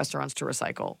difficult for restaurants to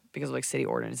recycle because of like city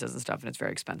ordinances and stuff and it's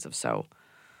very expensive. So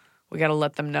we got to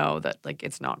let them know that like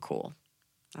it's not cool.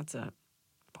 That's it.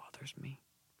 Bothers me.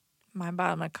 My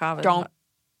bottom of cover. Don't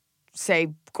say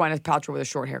Gwyneth Paltrow with a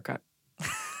short haircut.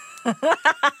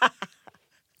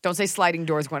 Don't say Sliding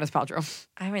Doors Gwyneth Paltrow.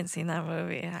 I haven't seen that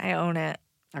movie. I own it.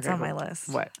 It's on my list.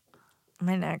 What?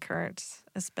 My neck hurts.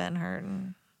 It's been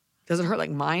hurting. Does it hurt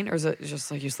like mine or is it just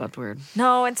like you slept weird?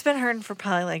 No, it's been hurting for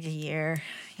probably like a year.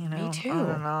 You know, Me too. on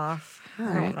and off. All I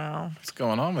right. don't know. What's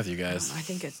going on with you guys? I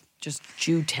think it's just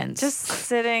Jew tense. Just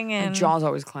sitting and my jaw's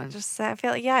always clenched. I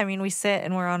feel like, I mean, we sit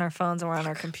and we're on our phones and we're on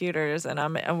our computers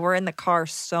and we're in the car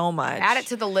so much. Add it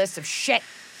to the list of shit.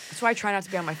 That's why I try not to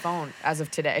be on my phone as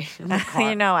of today. In the car.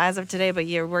 You know, as of today, but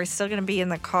we're still going to be in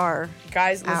the car.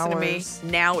 Guys, listen hours. to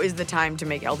me. Now is the time to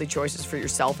make healthy choices for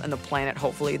yourself and the planet.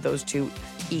 Hopefully those two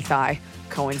ethos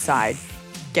coincide.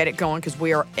 Get it going because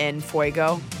we are en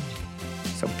fuego.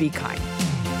 So be kind.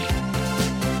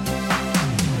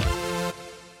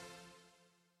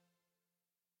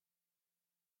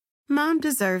 Mom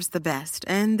deserves the best,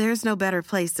 and there's no better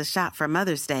place to shop for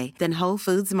Mother's Day than Whole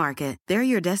Foods Market. They're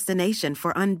your destination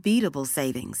for unbeatable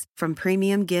savings, from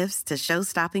premium gifts to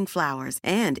show-stopping flowers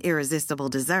and irresistible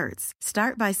desserts.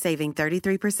 Start by saving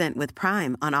 33% with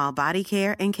Prime on all body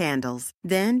care and candles.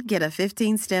 Then get a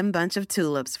 15-stem bunch of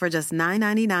tulips for just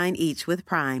 $9.99 each with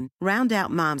Prime. Round out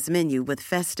Mom's menu with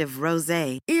festive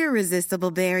rosé,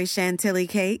 irresistible berry chantilly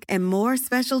cake, and more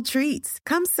special treats.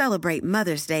 Come celebrate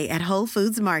Mother's Day at Whole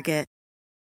Foods Market.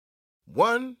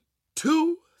 1,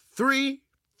 2, 3,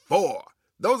 4.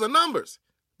 Those are numbers.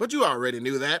 But you already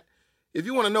knew that. If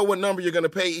you want to know what number you're going to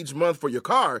pay each month for your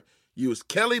car, use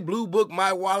Kelley Blue Book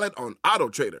My Wallet on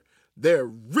AutoTrader. They're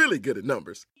really good at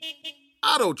numbers.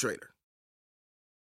 AutoTrader.